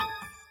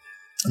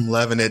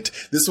loving it.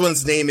 This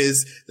one's name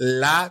is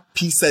La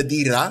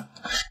Pisadira,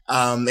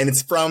 and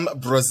it's from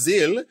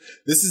Brazil.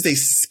 This is a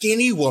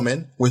skinny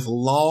woman with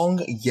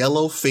long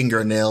yellow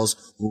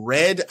fingernails,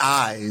 red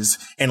eyes,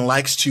 and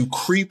likes to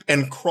creep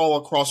and crawl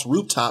across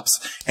rooftops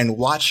and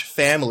watch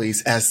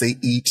families as they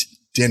eat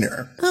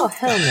dinner. Oh,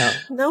 hell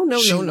no.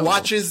 She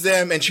watches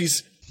them and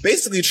she's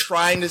basically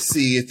trying to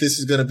see if this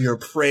is going to be her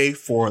prey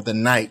for the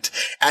night.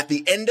 At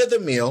the end of the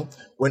meal,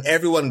 when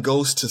everyone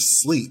goes to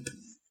sleep,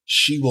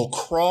 she will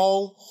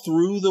crawl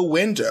through the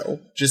window,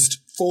 just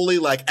fully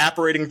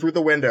apparating through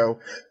the window,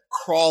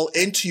 crawl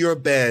into your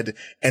bed,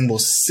 and will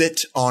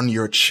sit on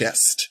your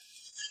chest.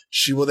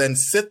 She will then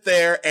sit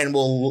there and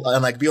will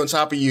be on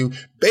top of you.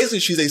 Basically,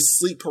 she's a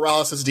sleep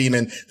paralysis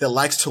demon that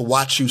likes to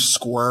watch you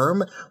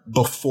squirm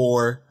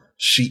before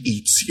she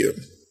eats you.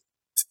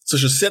 So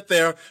she'll sit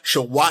there,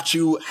 she'll watch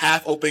you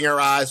half open her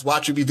eyes,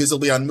 watch you be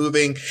visibly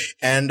unmoving,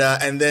 and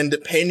then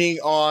depending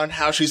on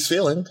how she's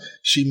feeling,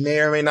 she may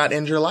or may not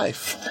end your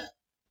life.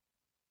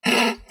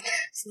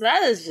 So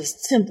that is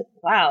just simple.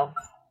 Wow.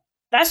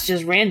 That's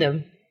just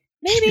random.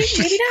 Maybe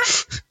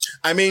not.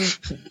 I mean,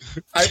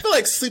 I feel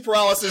like sleep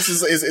paralysis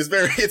is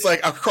very, it's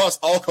across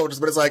all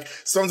cultures, but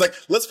it's someone's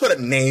let's put a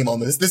name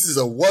on this. This is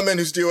a woman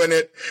who's doing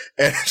it,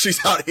 and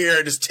she's out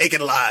here just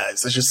taking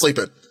lives as she's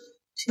sleeping.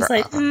 She's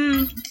like,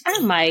 I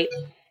might,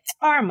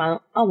 or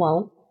I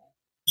won't.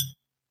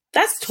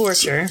 That's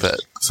torture.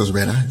 So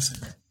red eyes.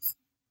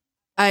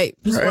 I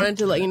just wanted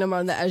to let you know,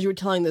 Mom, that as you were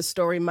telling this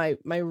story, my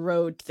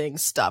road thing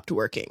stopped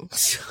working.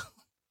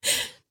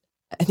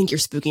 I think your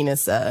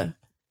spookiness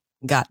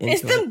got into it.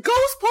 It's them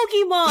ghost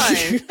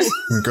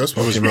Pokemon. Ghost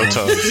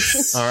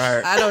Pokemon. All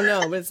right. I don't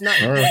know, but it's not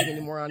working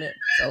anymore on it.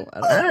 So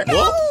I don't know.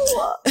 All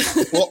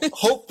right. Well,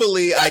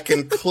 hopefully I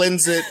can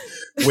cleanse it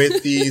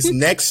with these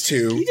next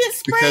 2. You didn't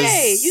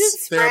spray.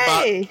 They're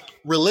about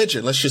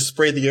religion. Let's just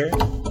spray the air.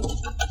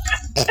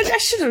 I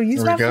should have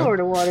used my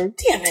Florida water.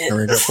 Damn it. There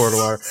we go, Florida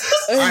water.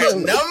 All right,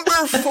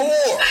 number 4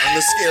 on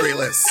the scary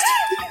list.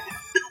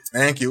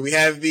 Thank you. We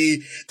have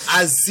the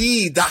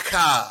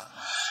Azidaka,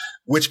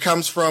 which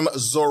comes from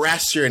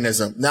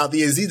Zoroastrianism. Now,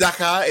 the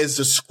Azidaka is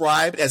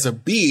described as a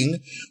being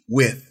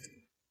with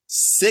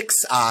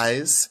 6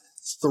 eyes,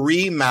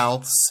 3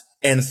 mouths,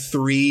 and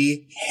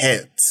 3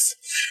 heads.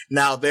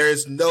 Now, there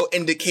is no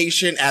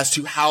indication as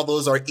to how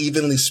those are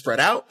evenly spread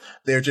out.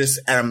 They're just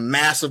a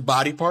mass of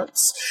body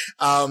parts.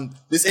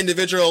 This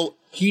individual,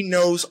 he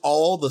knows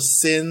all the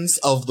sins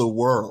of the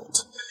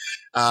world.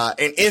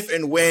 And if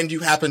and when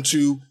you happen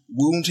to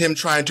wound him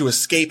trying to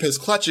escape his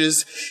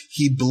clutches,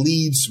 he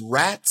bleeds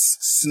rats,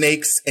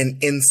 snakes,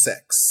 and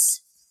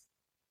insects.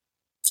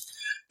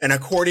 And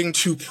according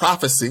to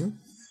prophecy,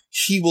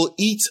 he will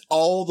eat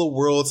all the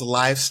world's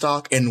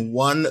livestock and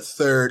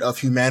 1/3 of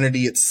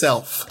humanity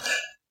itself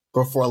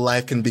before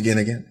life can begin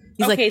again.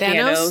 He's okay, like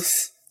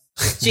Thanos.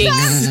 Jinx.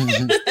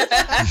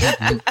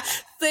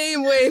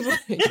 Same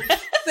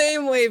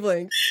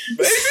wavelength.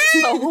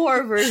 A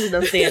horror version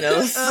of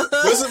Thanos.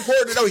 What's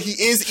important to know, he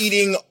is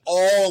eating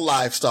all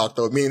livestock,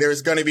 though. I mean,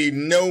 there's going to be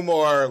no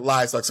more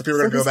livestock, so people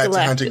are going to go back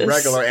to hunting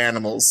regular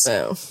animals.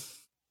 Oh.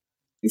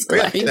 That's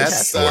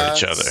for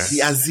each other.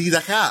 The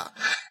Azidaka.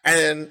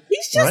 And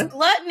he's just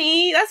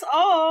gluttony, that's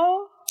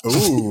all.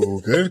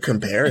 Ooh, good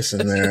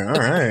comparison there. All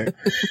right.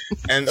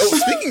 And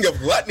speaking of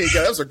gluttony,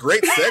 that was a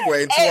great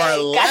segue into our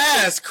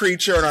last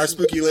creature on our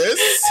spooky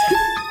list.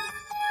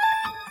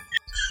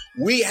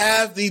 We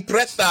have the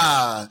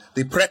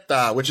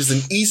Preta, which is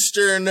an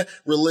Eastern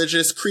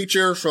religious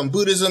creature from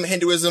Buddhism,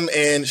 Hinduism,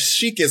 and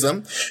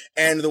Sikhism.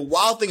 And the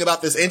wild thing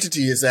about this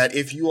entity is that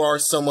if you are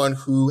someone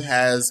who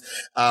has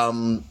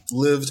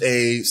lived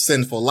a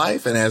sinful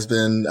life and has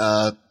been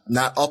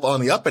not up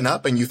on the up and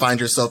up, and you find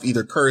yourself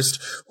either cursed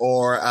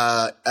or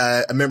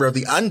a member of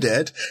the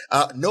undead,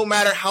 no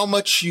matter how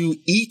much you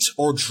eat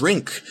or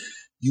drink,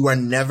 you are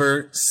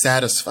never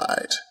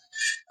satisfied.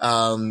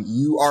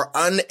 You are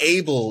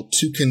unable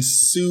to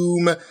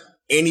consume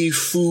any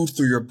food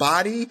through your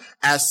body.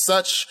 As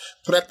such,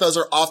 pretas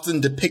are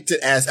often depicted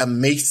as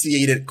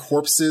emaciated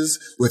corpses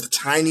with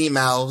tiny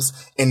mouths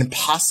and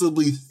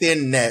impossibly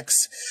thin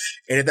necks.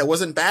 And if that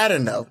wasn't bad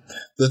enough,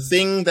 the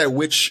thing that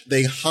which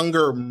they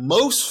hunger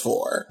most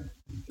for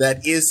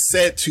that is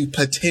said to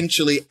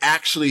potentially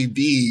actually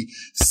be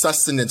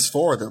sustenance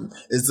for them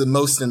is the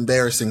most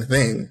embarrassing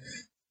thing.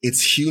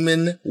 It's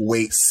human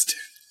waste.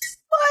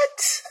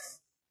 What?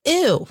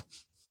 Ew.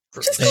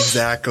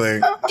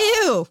 Exactly.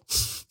 Ew.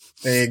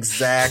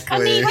 Exactly. I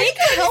mean, they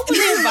can help with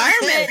the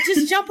environment.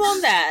 Just jump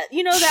on that.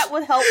 You know, that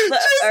would help the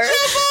earth.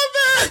 Jump on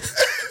that.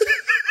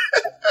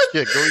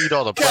 Yeah, go eat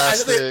all the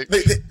plastic.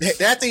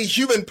 That's a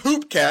human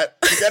poop, Cat.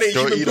 You gotta eat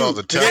human eat poop. all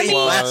the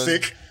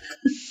plastic.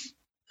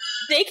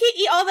 They can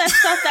eat all that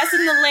stuff that's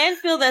in the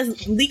landfill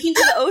that's leaking to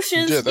the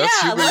oceans. Yeah,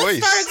 that's human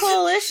waste. Start a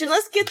coalition.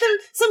 Let's get them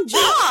some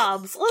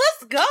jobs.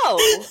 Let's go.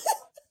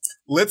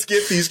 Let's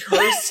get these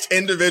cursed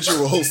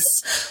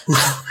individuals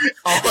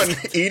on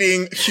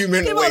eating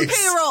human waste. On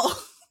payroll.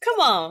 Come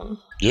on.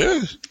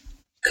 Yeah.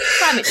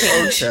 Climate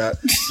change. Cat,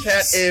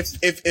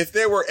 if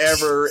there were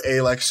ever a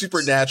like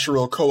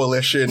supernatural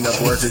coalition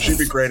of workers, you'd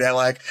be great at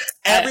like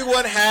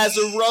everyone has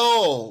a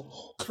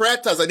role.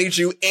 Pretas, I need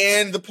you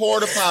in the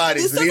porta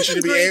potties. I need you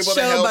to be able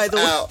to help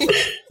out.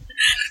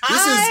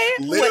 This is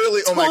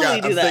literally, oh my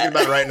God, I'm thinking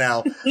about it right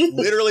now.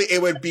 Literally,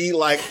 it would be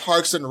like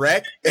Parks and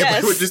Rec.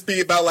 It would just be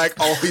about like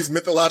all these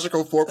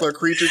mythological folklore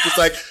creatures. Just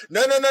like,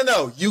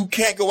 no. You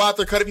can't go out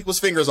there cutting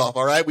people's fingers off,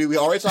 all right? We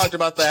already talked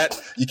about that.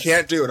 You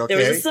can't do it, okay?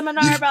 There was a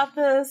seminar about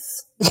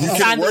this. You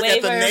can work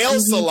at the nail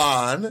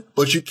salon,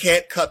 but you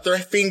can't cut their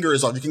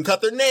fingers off. You can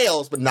cut their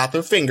nails, but not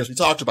their fingers. We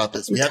talked about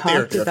this. We have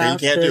therapy, okay? You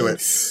can't do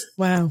it.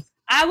 Wow.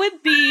 I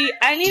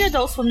need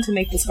Adult Swim to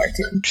make this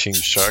cartoon. King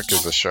Shark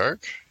is a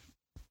shark?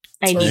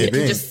 I need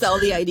to just sell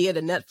the idea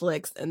to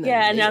Netflix, and then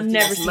and I've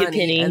never seen a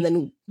penny. And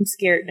then I'm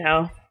scared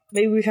now.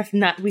 Maybe we have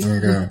not. We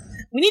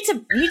need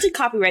to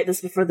copyright this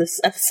before this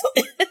episode.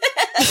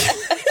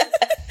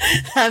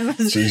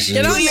 2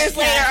 years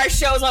later, our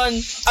show's on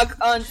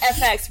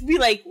FX. Be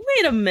like,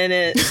 wait a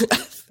minute.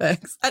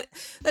 FX.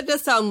 That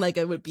does sound like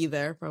it would be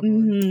there. Probably.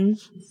 Mm-hmm.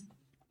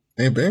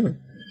 Hey, baby.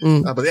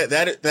 But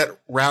that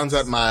rounds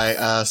out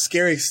my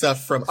scary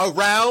stuff from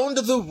around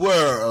the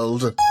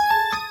world.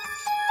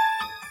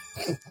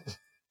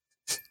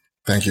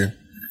 Thank you.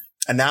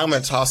 And now I'm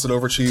going to toss it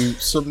over to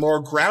some more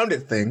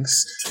grounded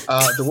things,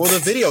 the world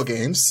of video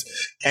games.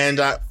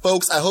 And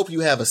folks, I hope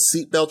you have a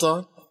seatbelt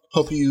on.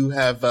 Hope you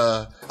have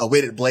a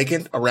weighted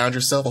blanket around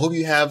yourself. I hope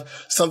you have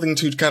something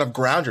to kind of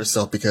ground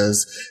yourself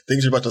because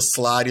things are about to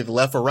slide either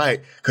left or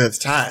right because it's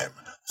time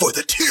for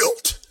the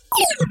tilt.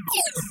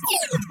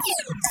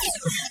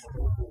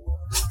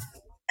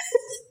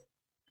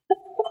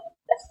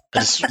 I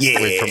just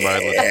wait for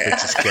Marlon to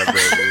fix his camera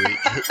every week.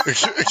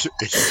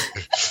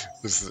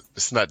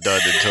 It's not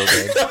done until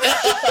then.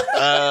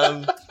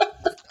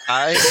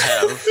 I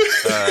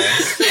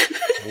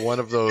have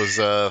one of those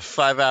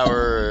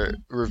 5-hour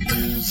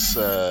reviews,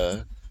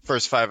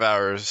 first 5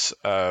 hours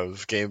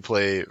of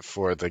gameplay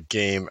for the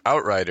game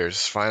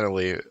Outriders.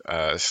 Finally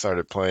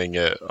started playing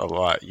it a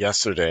lot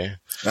yesterday.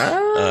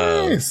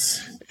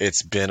 Nice.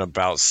 It's been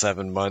about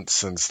 7 months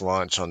since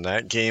launch on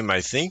that game.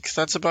 I think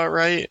that's about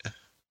right.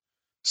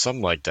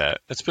 Something like that.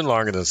 It's been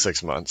longer than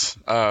 6 months.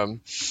 Yeah,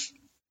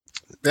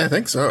 I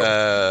think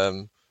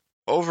so.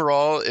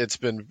 Overall, it's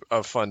been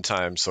a fun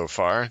time so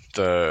far.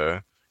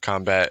 The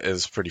combat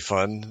is pretty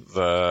fun.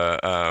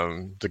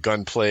 The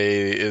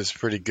gunplay is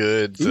pretty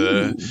good.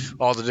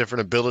 All the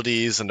different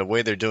abilities and the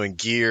way they're doing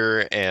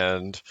gear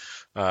and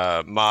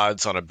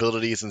mods on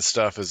abilities and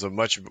stuff is a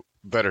much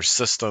better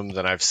system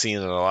than I've seen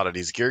in a lot of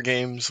these gear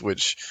games,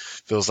 which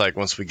feels like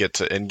once we get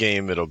to end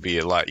game, it'll be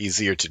a lot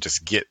easier to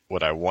just get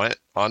what I want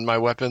on my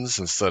weapons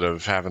instead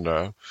of having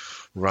to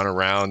run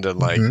around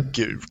and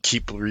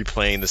keep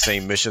replaying the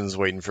same missions,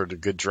 waiting for the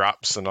good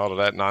drops and all of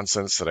that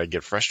nonsense that I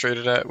get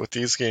frustrated at with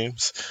these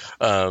games.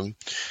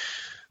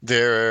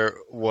 There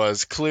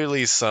was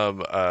clearly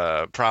some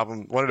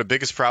problem. One of the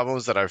biggest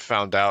problems that I've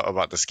found out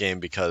about this game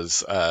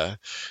because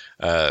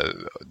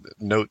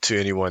note to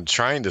anyone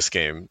trying this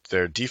game,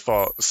 their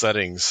default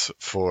settings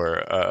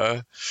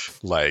for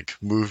like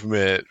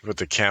movement with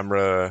the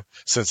camera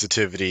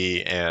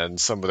sensitivity and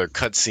some of their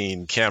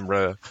cutscene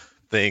camera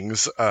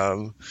things,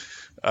 you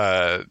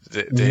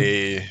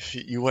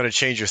want to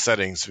change your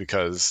settings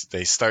because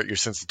they start your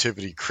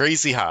sensitivity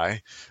crazy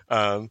high.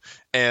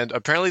 And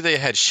apparently they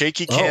had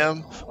shaky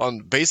cam on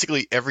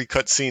basically every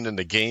cutscene in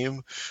the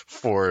game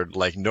for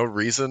like no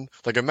reason.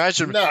 Like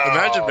imagine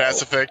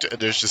Mass Effect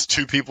and there's just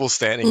two people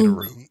standing in a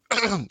room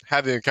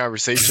having a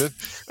conversation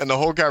and the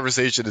whole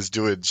conversation is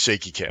doing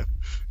shaky cam.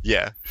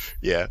 Yeah.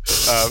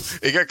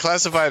 It got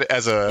classified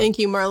as a... Thank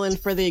you, Marlon,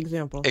 for the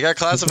example. It got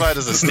classified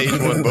as a stage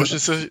 1 motion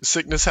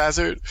sickness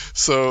hazard.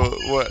 So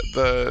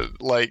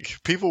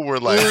people were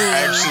like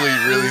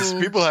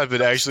people have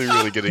been actually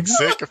really getting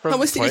sick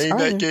from playing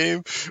that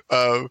game.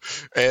 And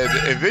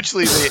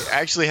eventually they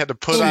actually had to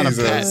put on a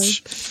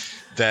patch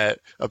that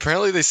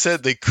apparently they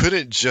said they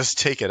couldn't just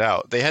take it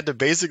out. They had to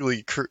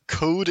basically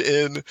code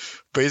in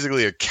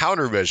basically a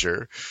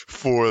countermeasure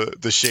for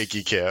the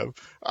shaky cam.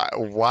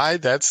 Why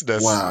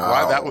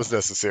that was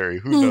necessary,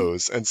 who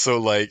knows? And so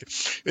like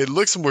it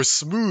looks more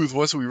smooth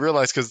once we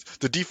realized, because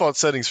the default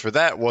settings for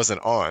that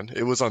wasn't on,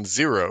 it was on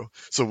 0.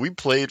 So we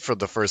played for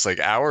the first like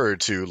hour or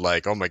two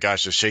like, oh my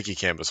gosh, the shaky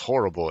cam is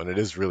horrible, and it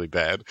is really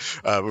bad,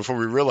 before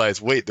we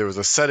realized, wait, there was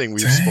a setting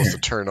we were supposed to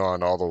turn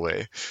on all the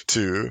way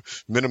to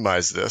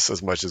minimize this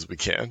as much as we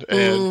can,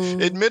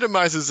 and it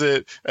minimizes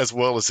it as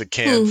well as it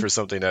can for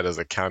something that is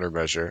a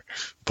countermeasure,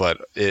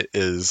 but it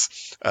is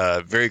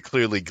very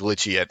clearly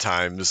glitchy at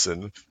times,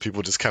 and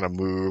people just kind of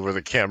move, or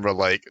the camera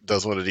like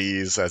does one of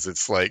these as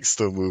it's like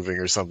still moving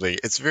or something.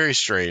 It's very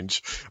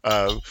strange.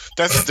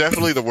 That's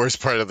definitely the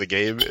worst part of the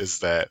game, is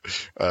that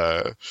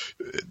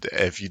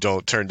if you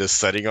don't turn this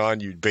setting on,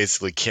 you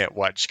basically can't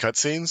watch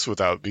cutscenes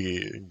without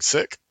being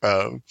sick.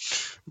 Motion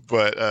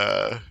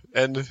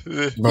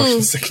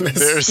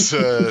sickness.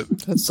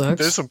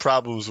 There's some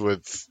problems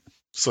with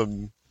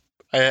some.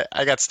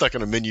 I got stuck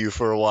in a menu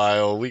for a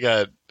while. We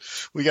got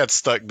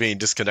stuck being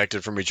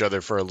disconnected from each other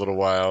for a little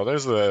while.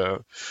 There's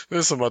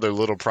some other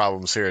little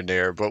problems here and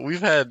there, but we've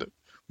had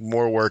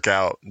more work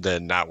out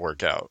than not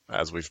work out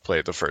as we've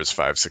played the first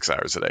 5-6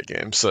 hours of that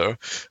game. So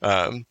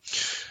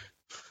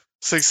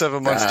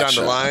 6-7 months down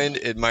the line,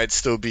 it might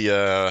still be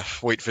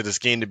wait for this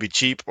game to be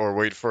cheap or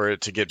wait for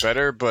it to get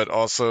better, but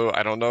also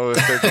I don't know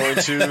if they're going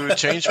to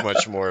change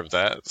much more of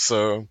that.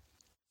 So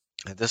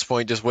at this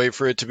point, just wait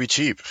for it to be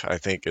cheap, I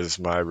think, is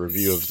my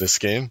review of this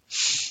game.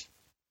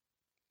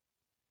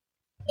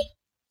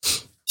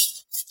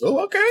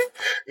 Oh, okay.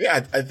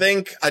 Yeah, I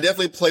think I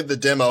definitely played the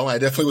demo. I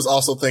definitely was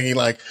also thinking,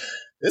 like,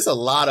 there's a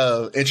lot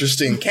of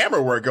interesting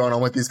camera work going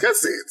on with these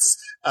cutscenes.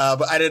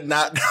 But I did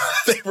not know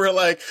they were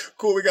like,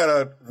 cool, we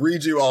gotta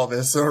redo all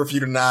this in order for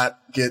you to not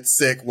get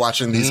sick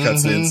watching these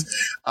cutscenes.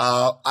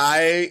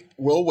 I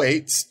will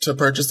wait to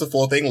purchase the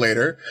full thing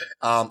later.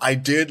 I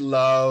did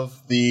love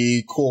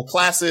the cool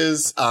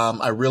classes.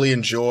 I really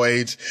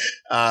enjoyed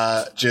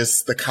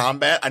just the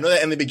combat. I know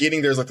that in the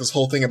beginning there's like this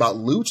whole thing about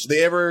loot. Did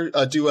they ever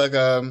do like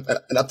an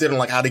update on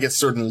like how to get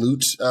certain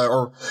loot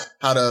or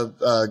how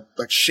to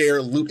like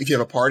share loot if you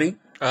have a party?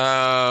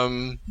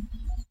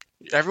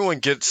 Everyone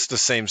gets the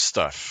same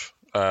stuff.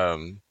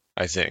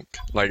 I think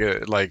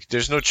like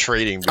there's no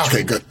trading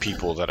between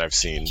people that I've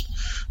seen,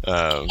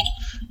 and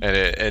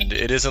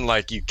it isn't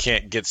like you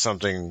can't get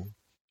something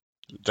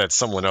that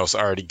someone else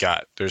already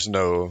got. There's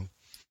no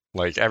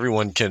like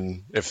everyone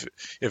can if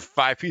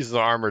 5 pieces of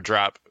armor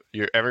drop,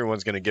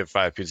 everyone's gonna get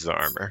 5 pieces of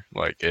armor.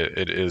 Like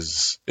it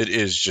is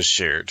just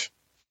shared.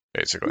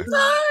 Basically.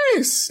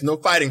 Nice. No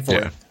fighting for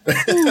it.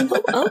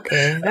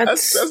 Okay.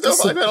 That's dope.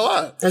 I like that a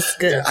lot. That's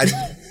good.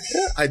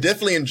 I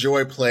definitely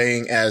enjoy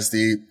playing as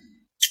the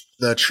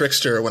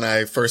trickster when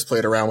I first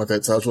played around with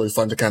it. So it was really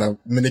fun to kind of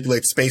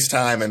manipulate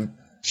space-time and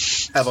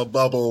have a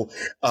bubble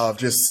of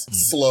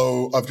just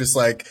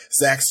like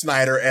Zack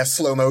Snyder-esque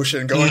slow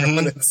motion going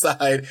on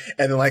inside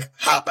and then like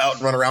hop out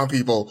and run around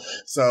people.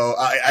 So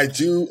I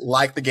do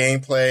like the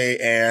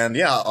gameplay, and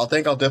yeah, I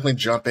think I'll definitely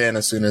jump in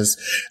as soon as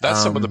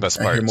that's some of the best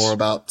parts. I hear more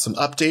about some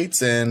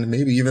updates and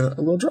maybe even a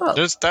little drop.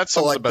 That's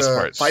some of the best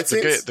parts. Fight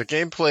scenes? The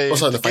gameplay,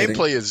 the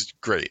gameplay is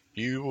great.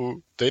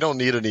 They don't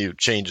need any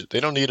change.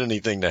 They don't need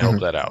anything to help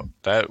that out.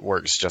 That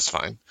works just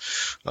fine.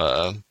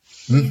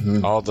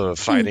 All the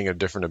fighting of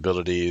different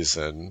abilities,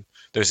 and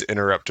there's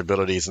interrupt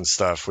abilities and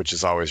stuff, which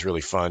is always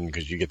really fun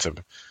because you get to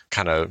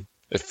kind of,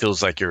 it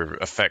feels like your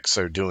effects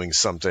are doing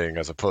something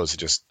as opposed to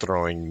just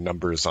throwing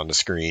numbers on the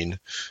screen.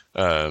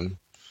 And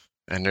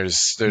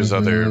there's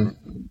other,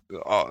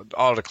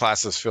 all the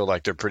classes feel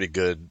like they're pretty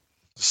good.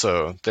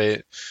 So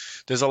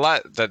there's a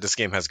lot that this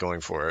game has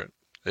going for it.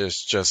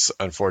 It's just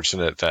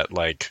unfortunate that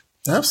like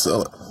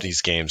absolutely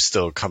these games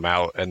still come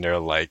out and they're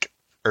like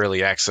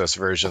early access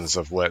versions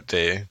of what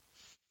they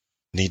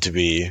need to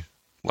be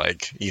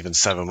like even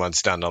 7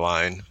 months down the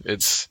line.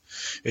 It's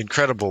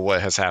incredible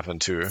what has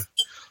happened to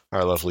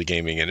our lovely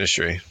gaming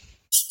industry.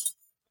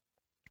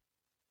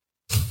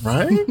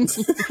 Right?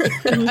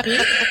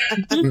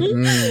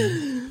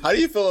 How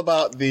do you feel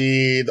about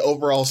the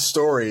overall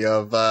story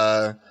of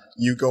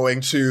you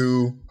going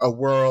to a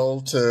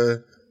world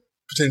to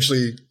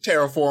potentially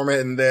terraform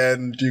it, and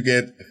then you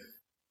get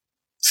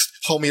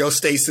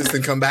homeostasis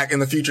and come back in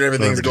the future,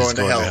 everything's going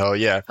to hell.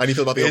 Yeah. How do you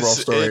feel about the overall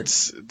story?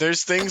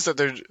 There's things that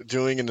they're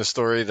doing in the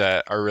story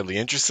that are really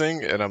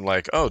interesting, and I'm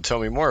like, oh, tell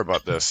me more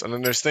about this. And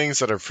then there's things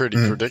that are pretty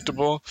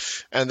predictable,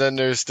 and then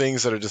there's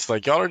things that are just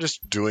like, y'all are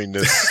just doing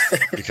this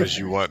because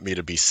you want me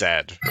to be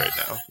sad right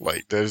now.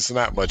 Like, there's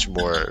not much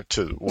more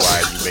to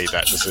why you made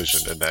that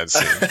decision in that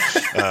scene.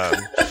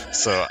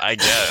 So I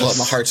guess, well,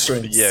 my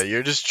heartstrings. Yeah,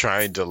 you're just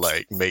trying to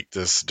like make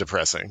this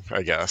depressing.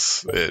 I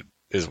guess it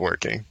is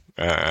working.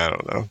 I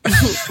don't know.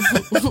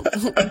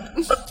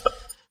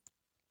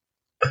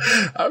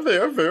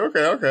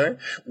 Okay.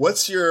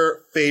 What's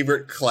your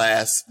favorite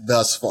class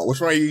thus far?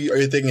 Which one are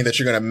you thinking that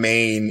you're going to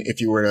main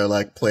if you were to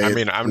like play? I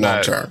mean, I'm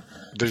long term.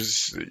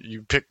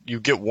 You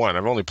get one.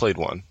 I've only played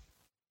one.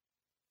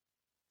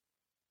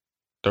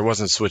 There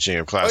wasn't switching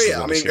of classes. Oh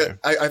yeah, I mean,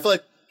 I feel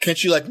like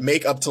can't you like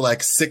make up to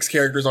like 6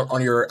 characters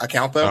on your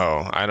account though?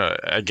 Oh,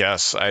 I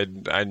guess I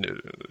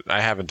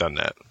haven't done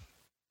that.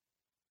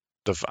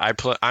 I'm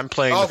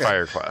playing the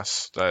fire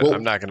class.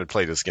 I'm not going to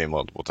play this game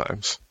multiple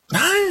times.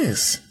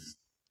 Nice.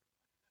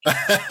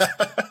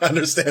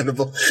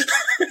 Understandable.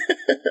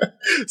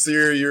 So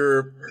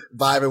you're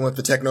vibing with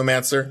the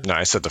Technomancer? No,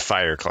 I said the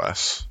fire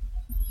class.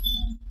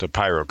 The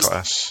pyro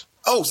class.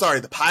 Oh, sorry,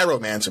 the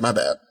Pyromancer. My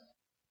bad.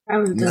 I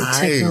was the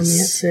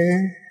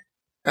Technomancer.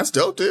 That's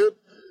dope, dude.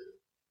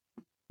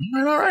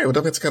 All right. We'll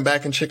have to come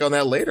back and check on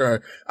that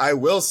later. I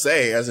will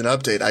say, as an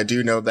update, I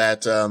do know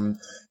that the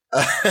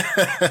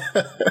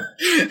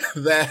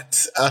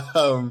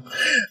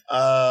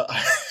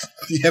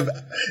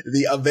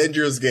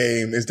Avengers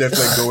game is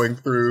definitely going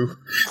through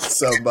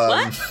some.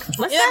 What's that?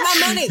 My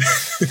money.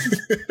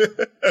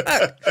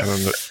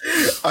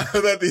 I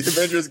know that the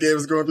Avengers game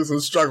is going through some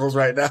struggles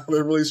right now.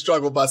 They're really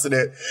struggle busting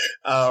it,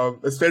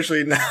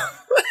 especially now.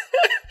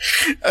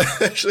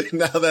 Especially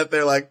now that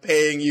they're like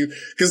paying you,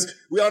 because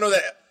we all know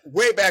that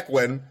way back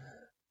when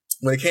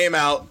it came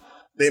out,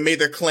 they made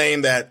their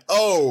claim that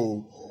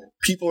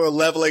people are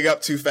leveling up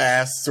too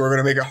fast, so we're going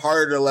to make it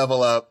harder to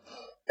level up.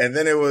 And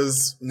then it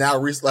was now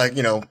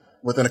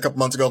within a couple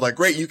months ago, like,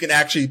 great, you can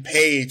actually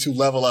pay to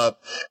level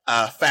up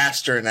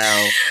faster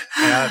now.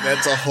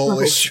 That's a whole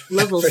issue.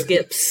 Level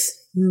skips.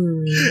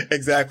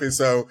 Exactly.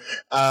 So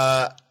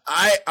I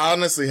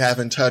honestly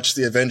haven't touched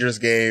the Avengers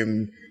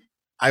game.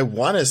 I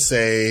want to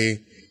say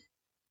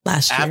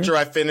last year. After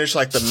I finished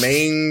like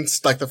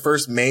the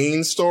first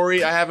main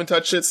story, I haven't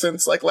touched it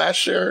since like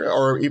last year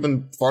or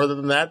even farther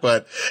than that.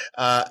 But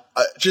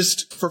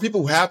just for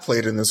people who have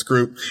played in this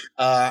group,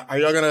 are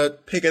y'all gonna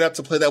pick it up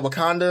to play that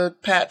Wakanda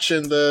patch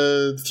and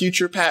the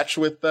future patch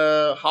with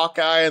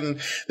Hawkeye?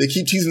 And they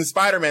keep teasing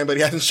Spider-Man, but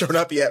he hasn't shown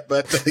up yet.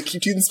 But they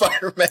keep teasing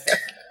Spider-Man.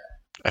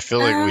 I feel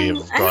like we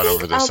have gone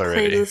over this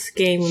already. I'll play this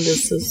game.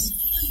 This is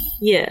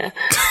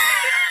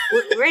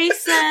What Ray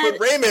said.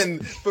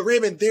 But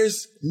Raymond,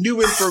 there's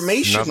new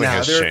information Nothing now.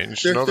 Has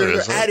changed.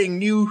 They're adding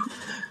new.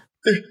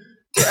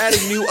 They're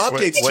adding new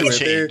updates to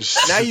it.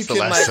 Now you can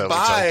like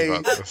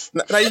buy.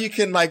 Now you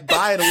can like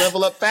buy to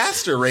level up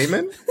faster,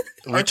 Raymond.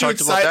 We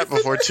talked about that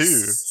before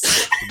too.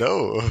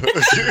 No.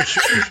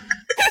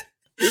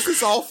 This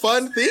is all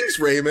fun things,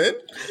 Raymond.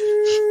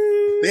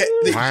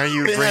 Why are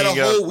you bringing had a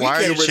whole up? Why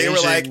are you where they were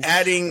like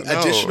adding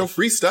additional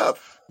free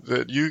stuff.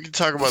 You can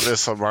talk about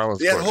this on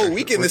Marlon's Corner. The whole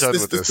weekend. We're done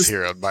with this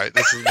here.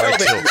 This is my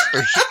tilt.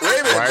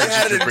 Raymond,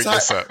 why did you bring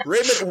this up?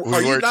 Raymond,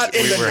 are you not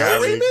in the know,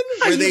 Raymond?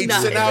 Where they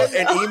sent out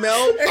an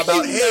email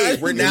about, hey,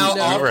 we're now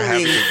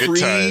offering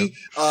free.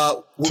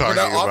 We're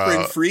now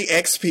offering free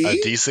XP.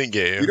 A decent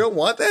game. You don't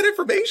want that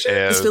information?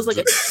 This feels like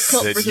a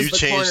cult then you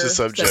changed the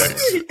subject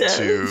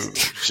to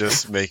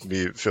just make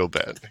me feel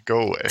bad. Go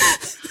away.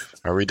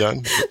 Are we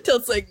done?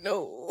 Tilt's like,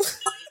 no.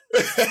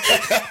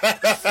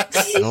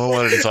 No one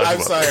wanted to talk about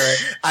I'm sorry.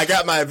 this. I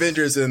got my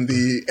Avengers and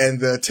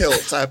the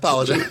tilt. I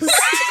apologize.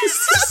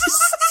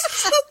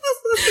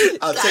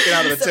 I'll take it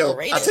out of the tilt.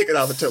 I'll take it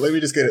out of the tilt. Let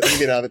me just get it. Let me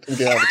get out of the tilt.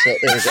 There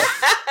we go.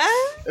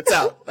 It's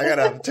out. I got it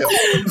out of the tilt.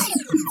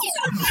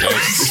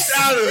 It's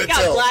out of the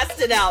tilt.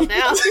 Blasted out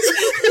now.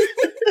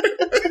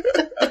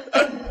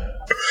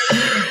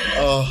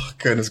 Oh,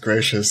 goodness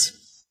gracious.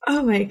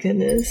 Oh my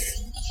goodness.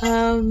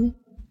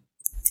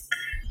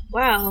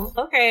 Wow.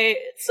 Okay.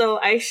 So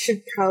I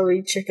should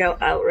probably check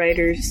out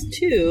Outriders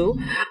too.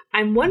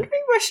 I'm wondering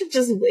if I should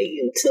just wait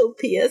until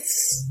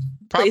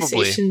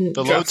PlayStation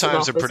the load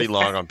times are pretty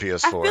long on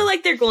PS4. I feel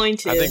like they're going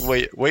to. I think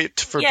wait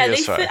for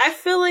PS5. I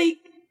feel like.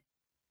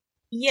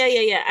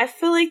 Yeah. I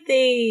feel like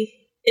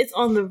it's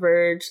on the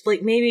verge.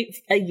 Like maybe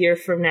a year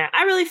from now.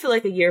 I really feel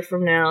like a year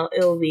from now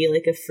it'll be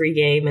like a free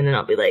game, and then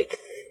I'll be like,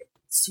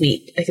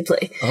 sweet, I could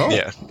play. Oh.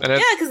 Yeah,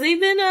 because they've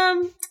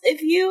been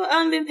if you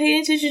been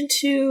paying attention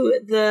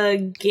to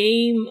the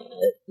game,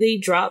 they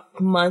drop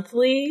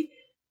monthly,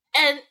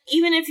 and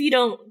even if you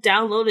don't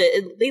download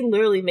it, they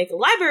literally make a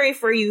library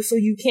for you so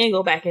you can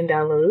go back and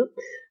download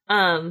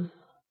it.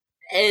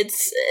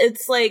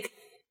 It's like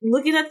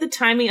looking at the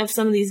timing of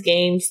some of these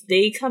games,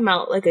 they come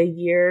out like a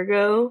year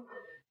ago,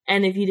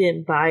 and if you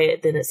didn't buy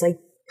it, then it's like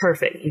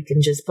perfect, you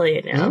can just play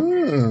it now.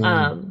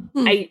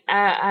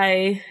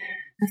 I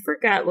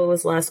forgot what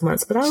was last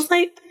month's, but I was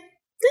like,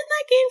 didn't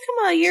that game come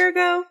out a year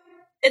ago?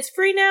 It's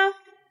free now?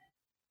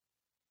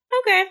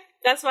 Okay.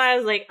 That's why I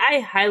was like,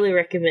 I highly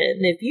recommend.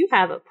 And if you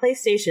have a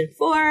PlayStation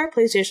 4,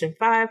 PlayStation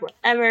 5,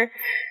 whatever,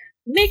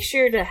 make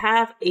sure to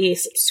have a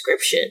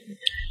subscription,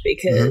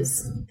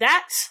 because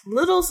that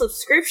little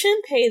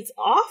subscription pays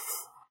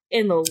off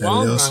in the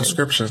long run.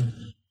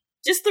 Subscription.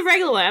 Just the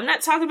regular one. I'm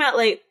not talking about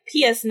like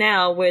PS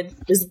Now, where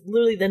it's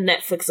literally the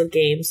Netflix of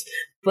games.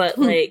 But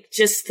like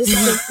just the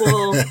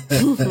simple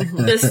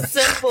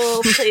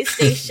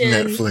PlayStation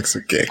Netflix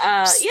of games.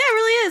 Yeah, it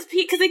really is,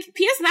 because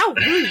PS Now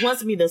really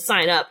wants me to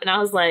sign up, and I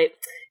was like,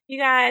 you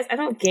guys, I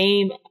don't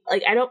game.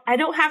 Like I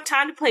don't have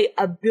time to play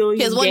a billion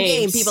games. One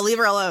game, people, leave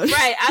her alone.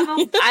 Right,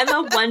 I'm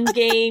a 1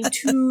 game,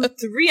 2,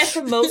 3 at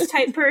the most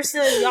type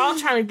person. Y'all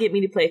trying to get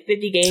me to play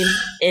 50 games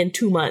in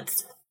 2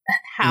 months.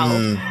 how.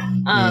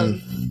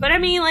 But I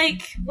mean,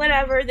 like,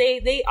 whatever,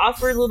 they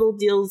offer little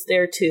deals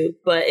there too.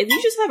 But if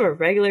you just have a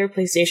regular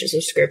PlayStation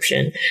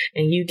subscription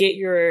and you get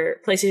your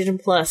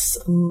PlayStation Plus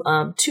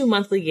 2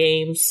 monthly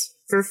games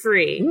for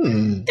free,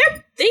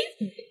 they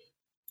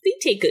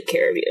take good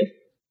care of you.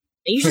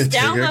 And you just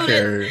download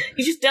it.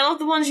 You just download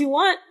the ones you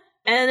want,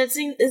 and it's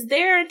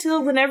there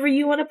until whenever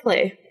you want to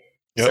play.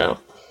 Yep. So,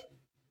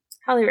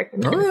 highly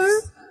recommend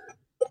it.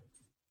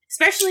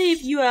 Especially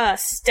if you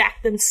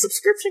stack them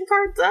subscription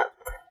cards up.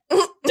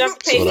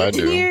 Don't pay for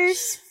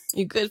years.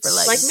 You good for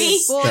like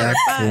me? 4 or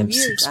 5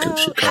 years.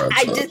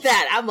 I did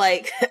that. I'm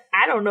like,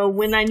 I don't know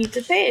when I need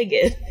to pay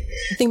again.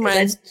 I think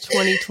mine's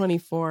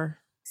 2024.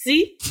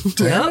 See?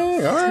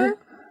 Dang, all right.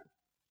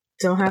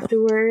 Don't have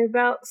to worry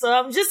about. So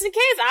I'm just in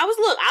case. I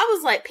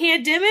was like,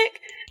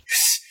 pandemic.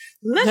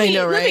 Let me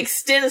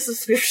extend a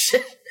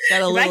subscription.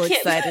 Got a little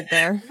excited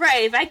there.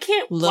 Right. If I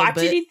can't watch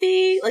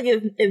anything, like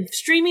if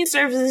streaming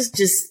services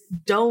just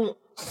don't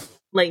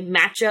like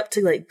match up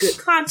to like good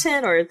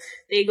content, or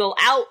they go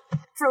out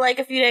for like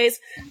a few days,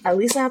 at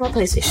least I have my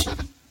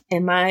PlayStation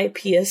and my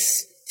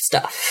PS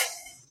stuff.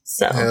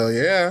 So hell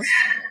yeah.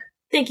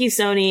 Thank you,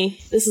 Sony.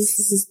 This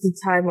is the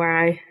time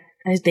where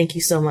I thank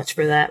you so much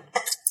for that.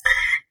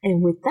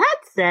 And with that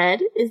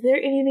said, is there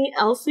anything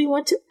else we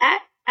want to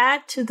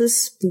add to the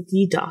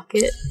spooky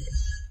docket?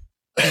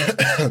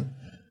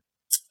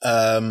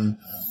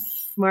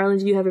 Marlon,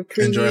 do you have a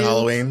preview? Enjoy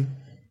Halloween.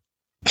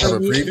 Have a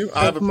preview?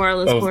 I have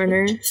Marlon's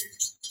Corner.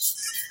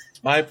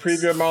 My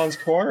preview of Marlon's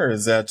Corner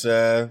is that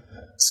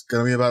it's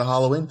going to be about a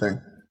Halloween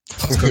thing.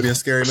 It's going to be a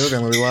scary movie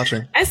I'm going to be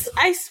watching.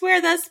 I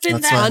swear that's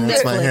been on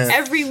Netflix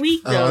every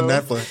week, though. On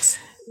Netflix.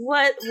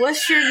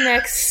 What's your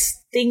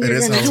next thing you're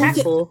going to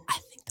tackle?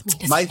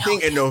 My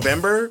thing in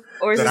November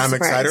that I'm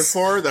excited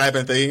for, that I've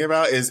been thinking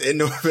about, is in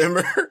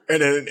November,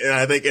 and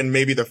I think in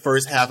maybe the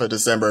first half of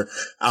December,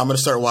 I'm going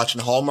to start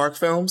watching Hallmark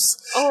films.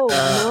 Oh,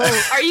 no.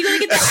 Are you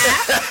going to get the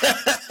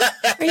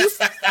app? Are you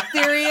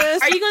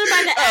serious? Are you going to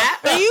buy the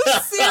app? Are you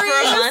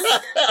serious?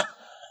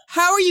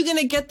 How are you going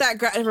to get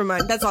that? Never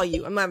mind. That's all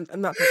you. I'm not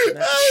touching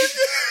that.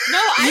 No,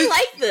 I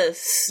like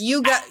this.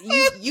 You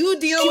deal with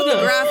the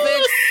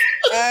graphics.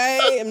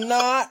 I am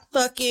not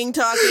fucking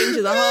talking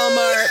to the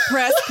Hallmark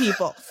press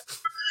people.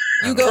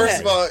 You go ahead.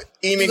 First of all,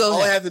 Amy,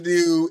 all I have to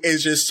do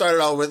is just start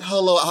it all with,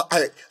 hello,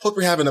 I hope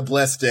you're having a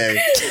blessed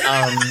day.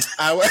 I'm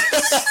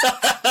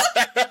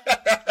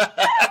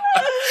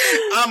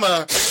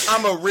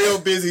a real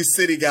busy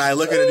city guy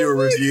looking to do a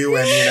review,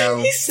 and I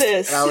would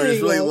just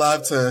really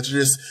love to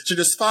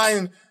just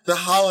find the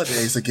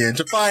holidays again,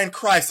 to find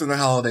Christ in the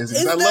holidays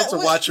again. I love to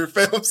watch your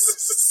films.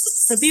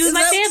 To be with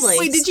my family.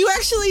 Wait, did you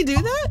actually do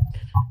that?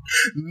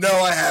 No,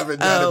 I haven't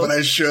done it, but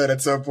I should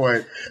at some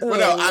point.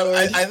 But no,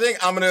 I think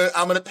I'm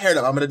gonna pair it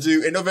up. I'm gonna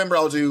do in November.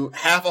 I'll do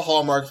half a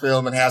Hallmark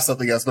film and half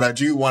something else. But I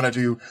do want to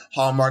do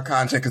Hallmark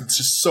content because it's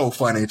just so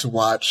funny to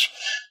watch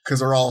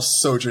because they're all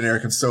so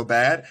generic and so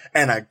bad,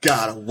 and I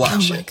gotta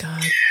watch it. Oh my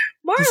god,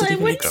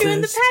 Marlon, when you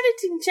doing the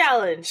Paddington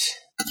challenge?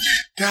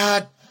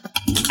 God,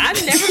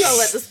 I'm never gonna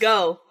let this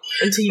go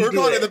until you do it.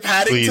 We're calling it the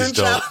Paddington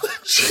challenge.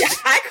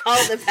 I call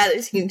it the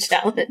Paddington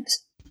challenge.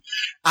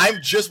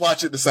 I'm just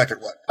watching the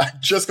second one. I'm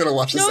just going to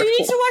watch the second one. No, you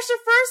need to watch the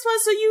first one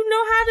so you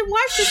know how to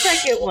watch the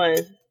second one.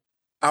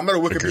 I'm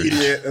going to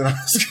Wikipedia it and I'm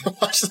just going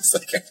to watch the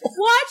second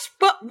one.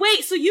 But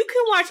wait, so you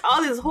can watch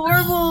all these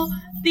horrible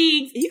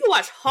things. You can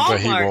watch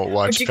Hallmark,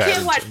 but you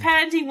can't watch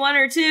Paddington 1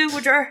 or 2,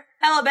 which are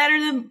hella better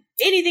than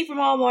anything from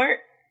Hallmark.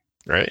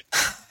 Right.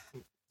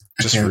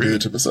 Just can't do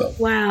it to myself.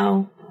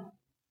 Wow.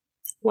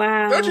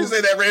 Don't you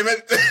say that,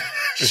 Raymond.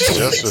 It's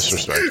just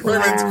disrespectful.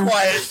 Raymond's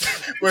quiet.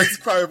 Where's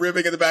probably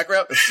ribbing in the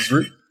background? This is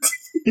rude.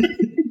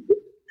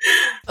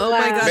 Oh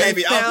my god,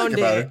 Maybe I found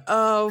it.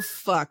 Oh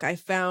fuck, I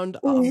found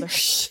all their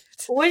shit.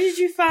 What did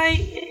you find?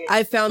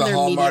 I found their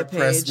Hallmark media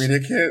Press page.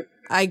 Media Kit.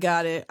 I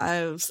got it.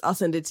 I'll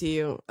send it to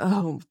you.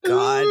 Oh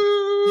god.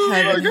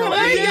 Y'all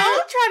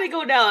trying to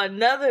go down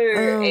another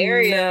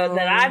area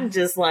that I'm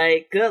just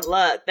like, good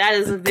luck. That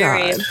is a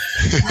very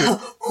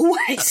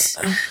what?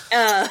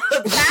 I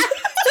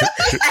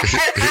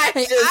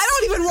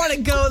don't even want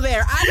to go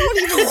there. I don't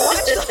even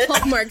watch the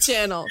Hallmark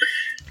Channel.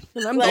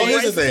 And I'm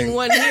the thing.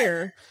 One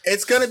here.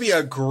 It's going to be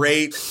a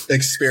great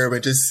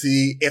experiment to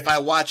see if I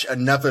watch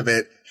enough of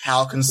it,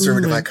 how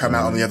conservative I come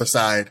out on the other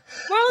side.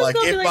 Like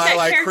if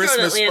by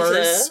Christmas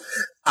first,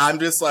 I'm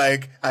just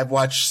like, I've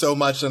watched so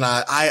much and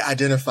I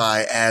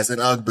identify as an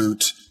Ugg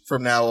boot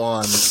from now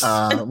on.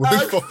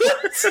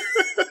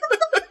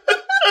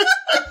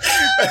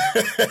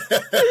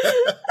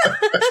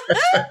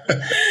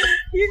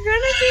 You're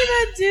gonna be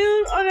that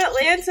dude on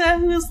Atlanta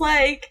who's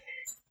like,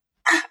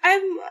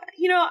 I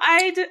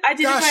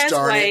identify as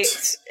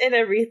white and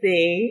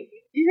everything.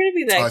 You're gonna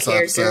be that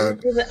character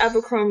with the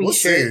Abercrombie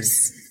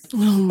shirts. Oh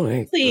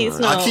my Please,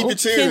 god. No. I'll keep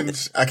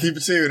you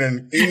tuned.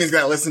 And Amy's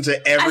got to listen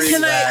to every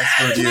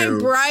last review. Can I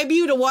bribe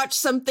you to watch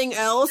something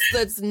else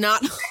that's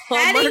not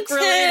Hallmark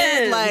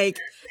related? Like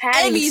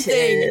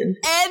anything.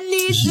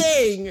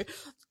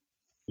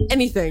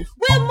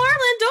 Well,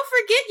 Marlon, don't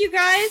forget, you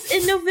guys,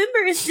 in November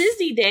is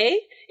Disney Day.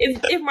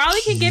 if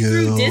Marley can get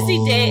through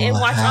Disney Day and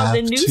watch all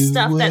the new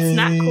stuff that's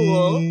not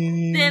cool,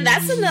 then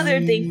that's another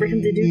thing for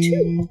him to do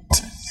too.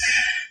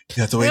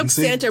 You have to wait and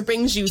see. Santa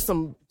brings you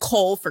some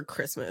coal for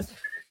Christmas.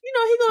 You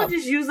know, he's gonna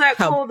just use that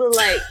coal to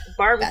like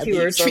barbecue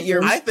or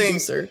something. I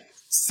think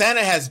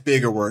Santa has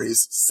bigger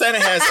worries. Santa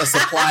has a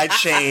supply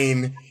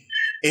chain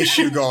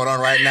issue going on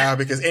right now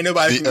because ain't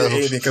nobody can do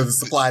anything because of the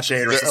supply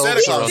chain. Or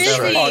Santa Claus is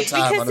on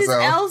time on his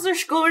own. Elves are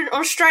going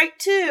on strike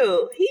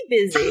too. He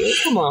busy.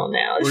 Come on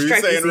now. What are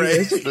you saying,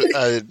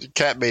 Ray?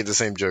 Kat made the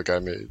same joke I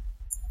made.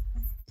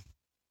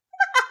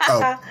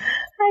 Oh.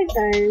 Hi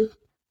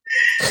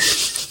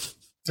guys.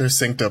 They're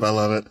synced up. I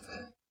love it.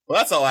 Well,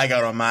 that's all I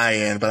got on my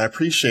end, but I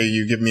appreciate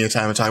you giving me a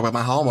time to talk about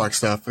my Hallmark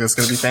stuff. It's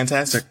going to be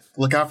fantastic.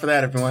 Look out for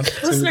that, everyone.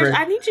 Listeners,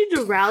 I need you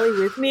to rally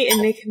with me and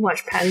make him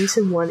watch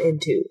Paddington 1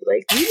 and 2.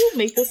 Like, we will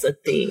make this a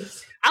thing.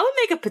 I would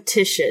make a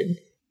petition.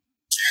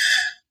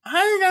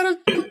 I ain't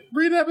got to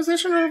read that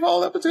petition or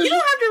follow that petition. You don't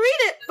have to read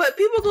it, but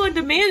people are going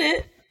to demand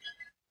it.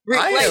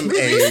 I am a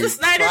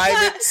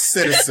private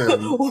citizen.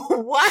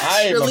 What?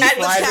 I am a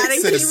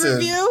private citizen.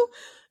 Review?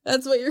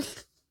 That's what you're...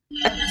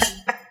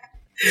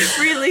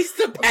 Release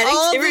the Paddington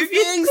all the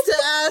review. Things to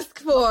ask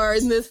for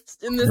in this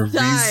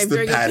time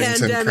during a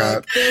pandemic.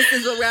 Cut. This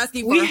is what we're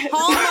asking for: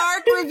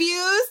 Hallmark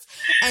reviews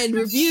and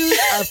reviews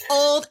of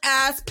old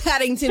ass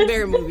Paddington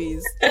Bear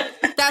movies.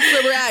 That's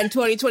where we're at in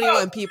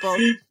 2021. People,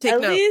 take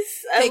note.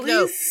 At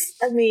least,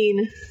 I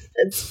mean,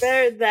 it's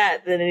better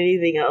that than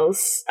anything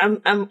else.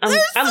 There's so many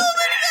other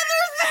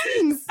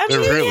things. I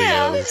mean, there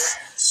really is.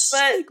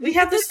 But we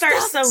have to start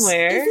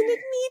somewhere. Isn't it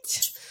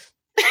neat?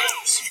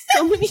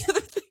 So many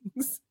other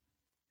things.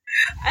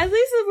 At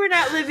least if we're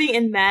not living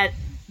in Mad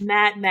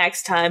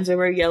Max times and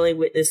we're yelling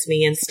 "Witness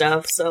me" and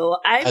stuff. So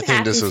I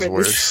think this is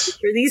worse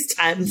for these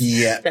times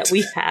that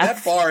we have.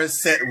 That bar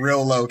is set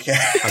real low, Kat.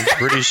 I'm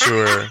pretty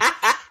sure.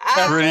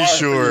 Set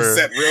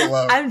real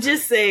low. I'm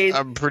just saying.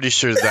 I'm pretty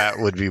sure that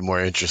would be more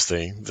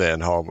interesting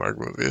than Hallmark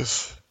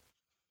movies.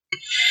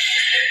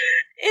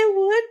 It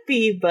would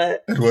be,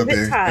 but give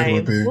it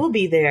time. We'll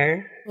be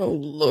there. Oh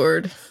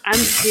Lord! I'm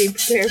being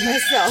prepared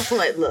myself.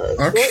 Like, look.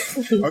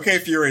 Okay,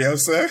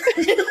 Furiosa.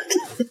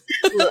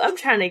 Look, I'm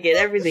trying to get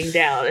everything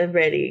down and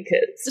ready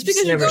just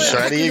because you're going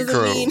shiny and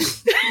chrome.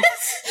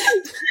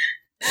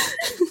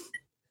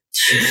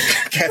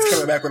 Kat's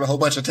coming back with a whole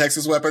bunch of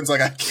Texas weapons.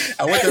 Like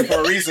I went there for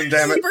a reason.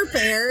 Damn it!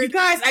 Prepared, you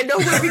guys. I know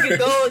where we can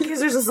go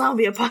because there's a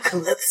zombie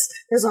apocalypse.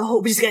 There's a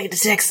hope. We just gotta get to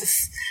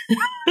Texas.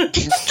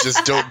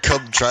 Just don't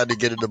come trying to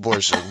get an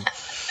abortion.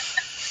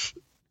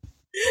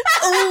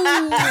 He's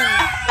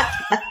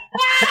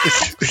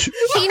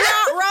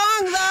not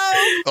wrong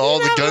though. All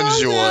the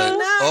guns you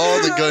want. All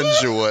the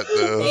guns you want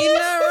though. He's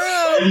not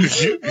wrong.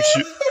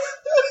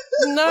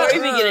 Or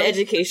even get an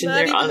education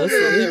there,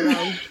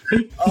 honestly.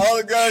 All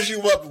the guns you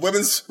want,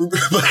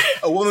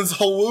 a woman's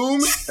whole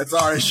womb, that's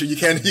our issue. You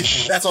can't,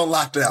 that's on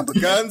lockdown. The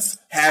guns,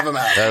 have them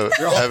out.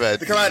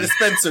 They come out of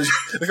dispensers.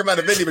 They come out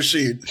of vending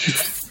machine.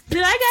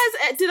 Did I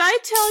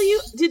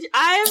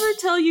ever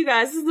tell you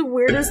guys, this is the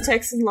weirdest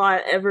Texan law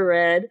I ever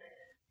read,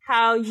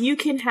 how you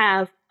can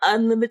have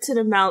unlimited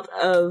amount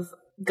of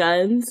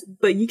guns,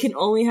 but you can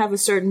only have a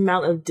certain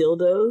amount of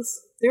dildos?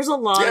 There's a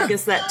law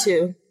against that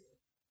too.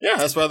 Yeah,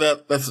 that's why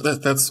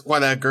that's why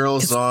that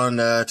girl's on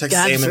Texas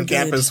A&M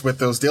campus with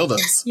those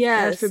dildos.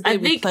 Yes, I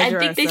think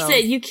they said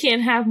you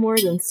can't have more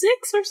than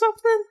 6 or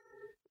something.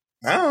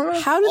 I don't know.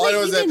 How do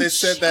they even they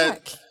said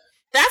that?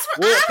 That's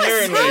what I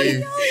apparently. How do you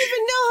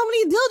even know how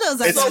many dildos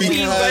are going to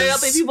be running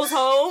up in people's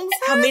homes?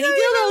 How many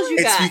dildos you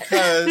got?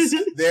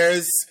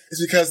 It's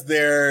because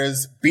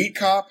there's Beat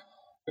Cop,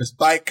 there's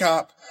Bike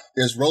Cop,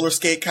 there's Roller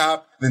Skate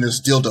Cop, then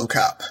there's Dildo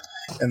Cop.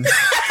 And this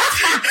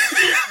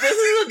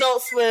is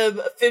Adult Swim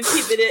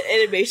 15-minute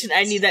animation.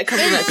 I need that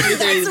coming up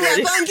 3:30 in the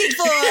morning.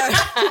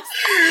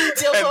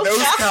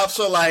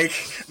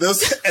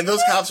 And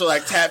those cops are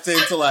like tapped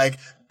into like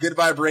good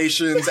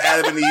vibrations,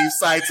 Adam and Eve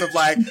sites of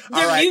like,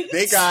 all right,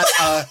 they got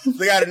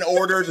an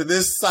order to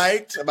this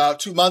site about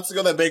 2 months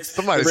ago that brings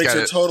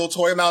your total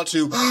toy amount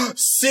to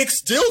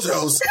 6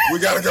 dildos. We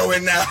gotta go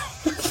in now.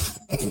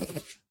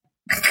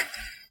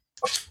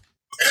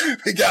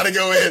 We gotta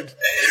go in.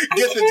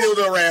 Get the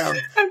dildo ram.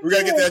 We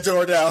gotta get that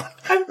door down.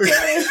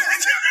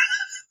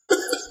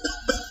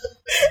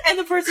 And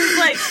the person's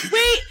like,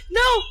 wait,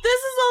 no,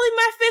 this is only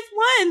my 5th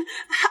one.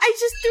 I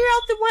just threw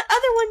out the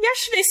other one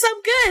yesterday, so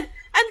I'm good.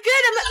 I'm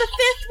at the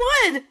 5th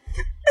one.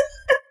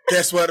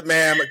 Guess what,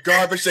 ma'am?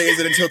 Garbage day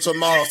isn't until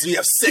tomorrow, so you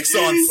have 6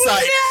 on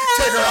site.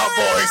 No! Take her out,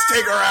 boys.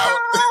 Take her out.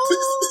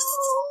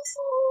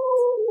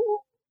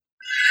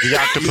 The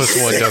octopus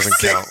one doesn't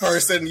count.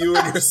 Person, you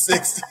and your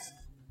 6.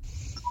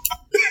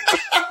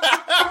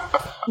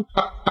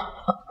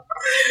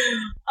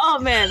 Oh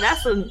man,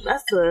 that's a.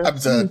 I'm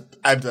done.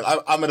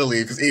 I'm gonna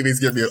leave because Evie's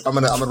giving me. I'm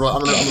gonna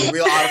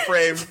wheel out of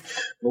frame. She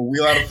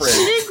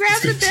didn't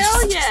grab the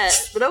bell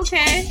yet, but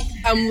okay.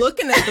 I'm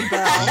looking at the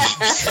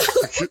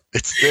bell.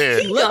 It's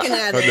there. Looking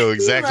at it. I know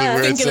exactly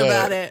where it's at. Thinking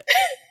about it.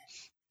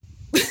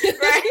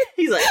 Right?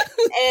 He's like,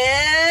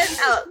 and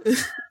out.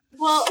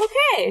 Well,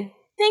 okay.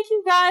 Thank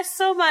you guys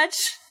so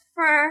much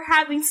for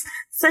having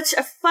such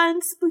a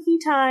fun, spooky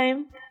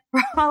time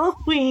for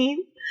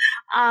Halloween.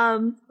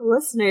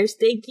 Listeners,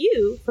 thank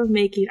you for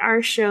making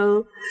our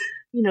show,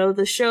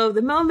 the show of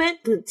the moment,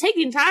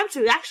 taking time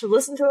to actually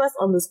listen to us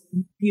on this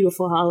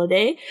beautiful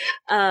holiday.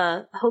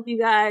 Hope you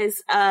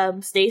guys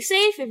stay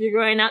safe if you're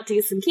going out to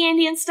get some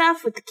candy and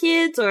stuff with the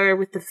kids or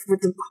with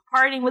the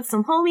partying with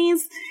some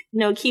homies.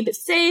 Keep it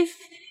safe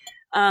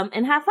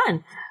and have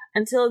fun.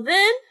 Until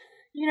then,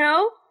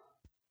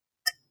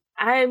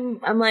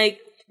 I'm like,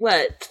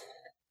 what?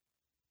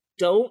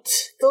 Don't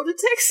go to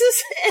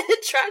Texas and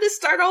try to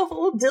start a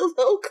whole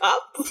dildo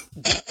cop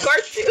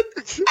cartoon.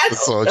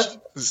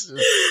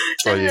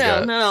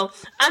 No.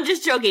 I'm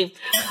just joking.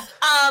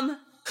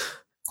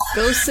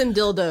 Ghosts and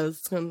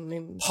dildos.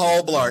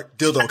 Paul Blart,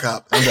 dildo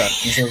cop. I'm done.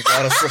 He was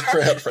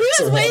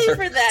waiting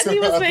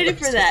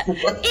for that.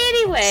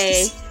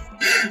 Anyway,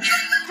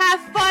 have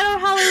fun on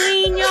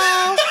Halloween,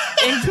 y'all.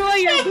 Enjoy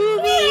your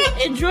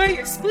movie, enjoy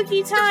your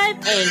spooky time,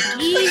 and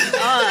geek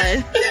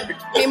on.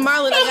 Hey,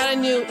 Marlon, I got a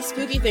new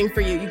spooky thing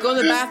for you. You go in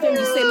the bathroom,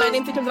 you say my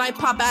name 3 times, and I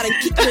pop out and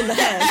kick you in the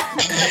head.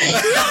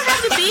 You don't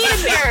have to be in a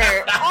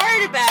mirror or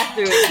in a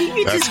bathroom. You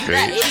can just do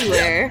that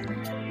anywhere.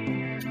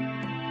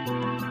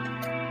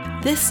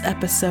 This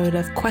episode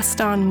of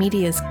Queston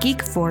Media's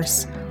Geek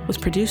Force was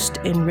produced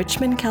in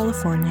Richmond,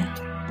 California.